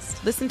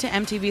podcast. Listen to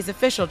MTV's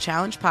official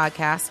Challenge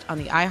podcast on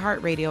the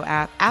iHeartRadio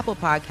app, Apple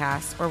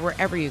Podcasts, or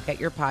wherever you get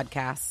your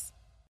podcasts.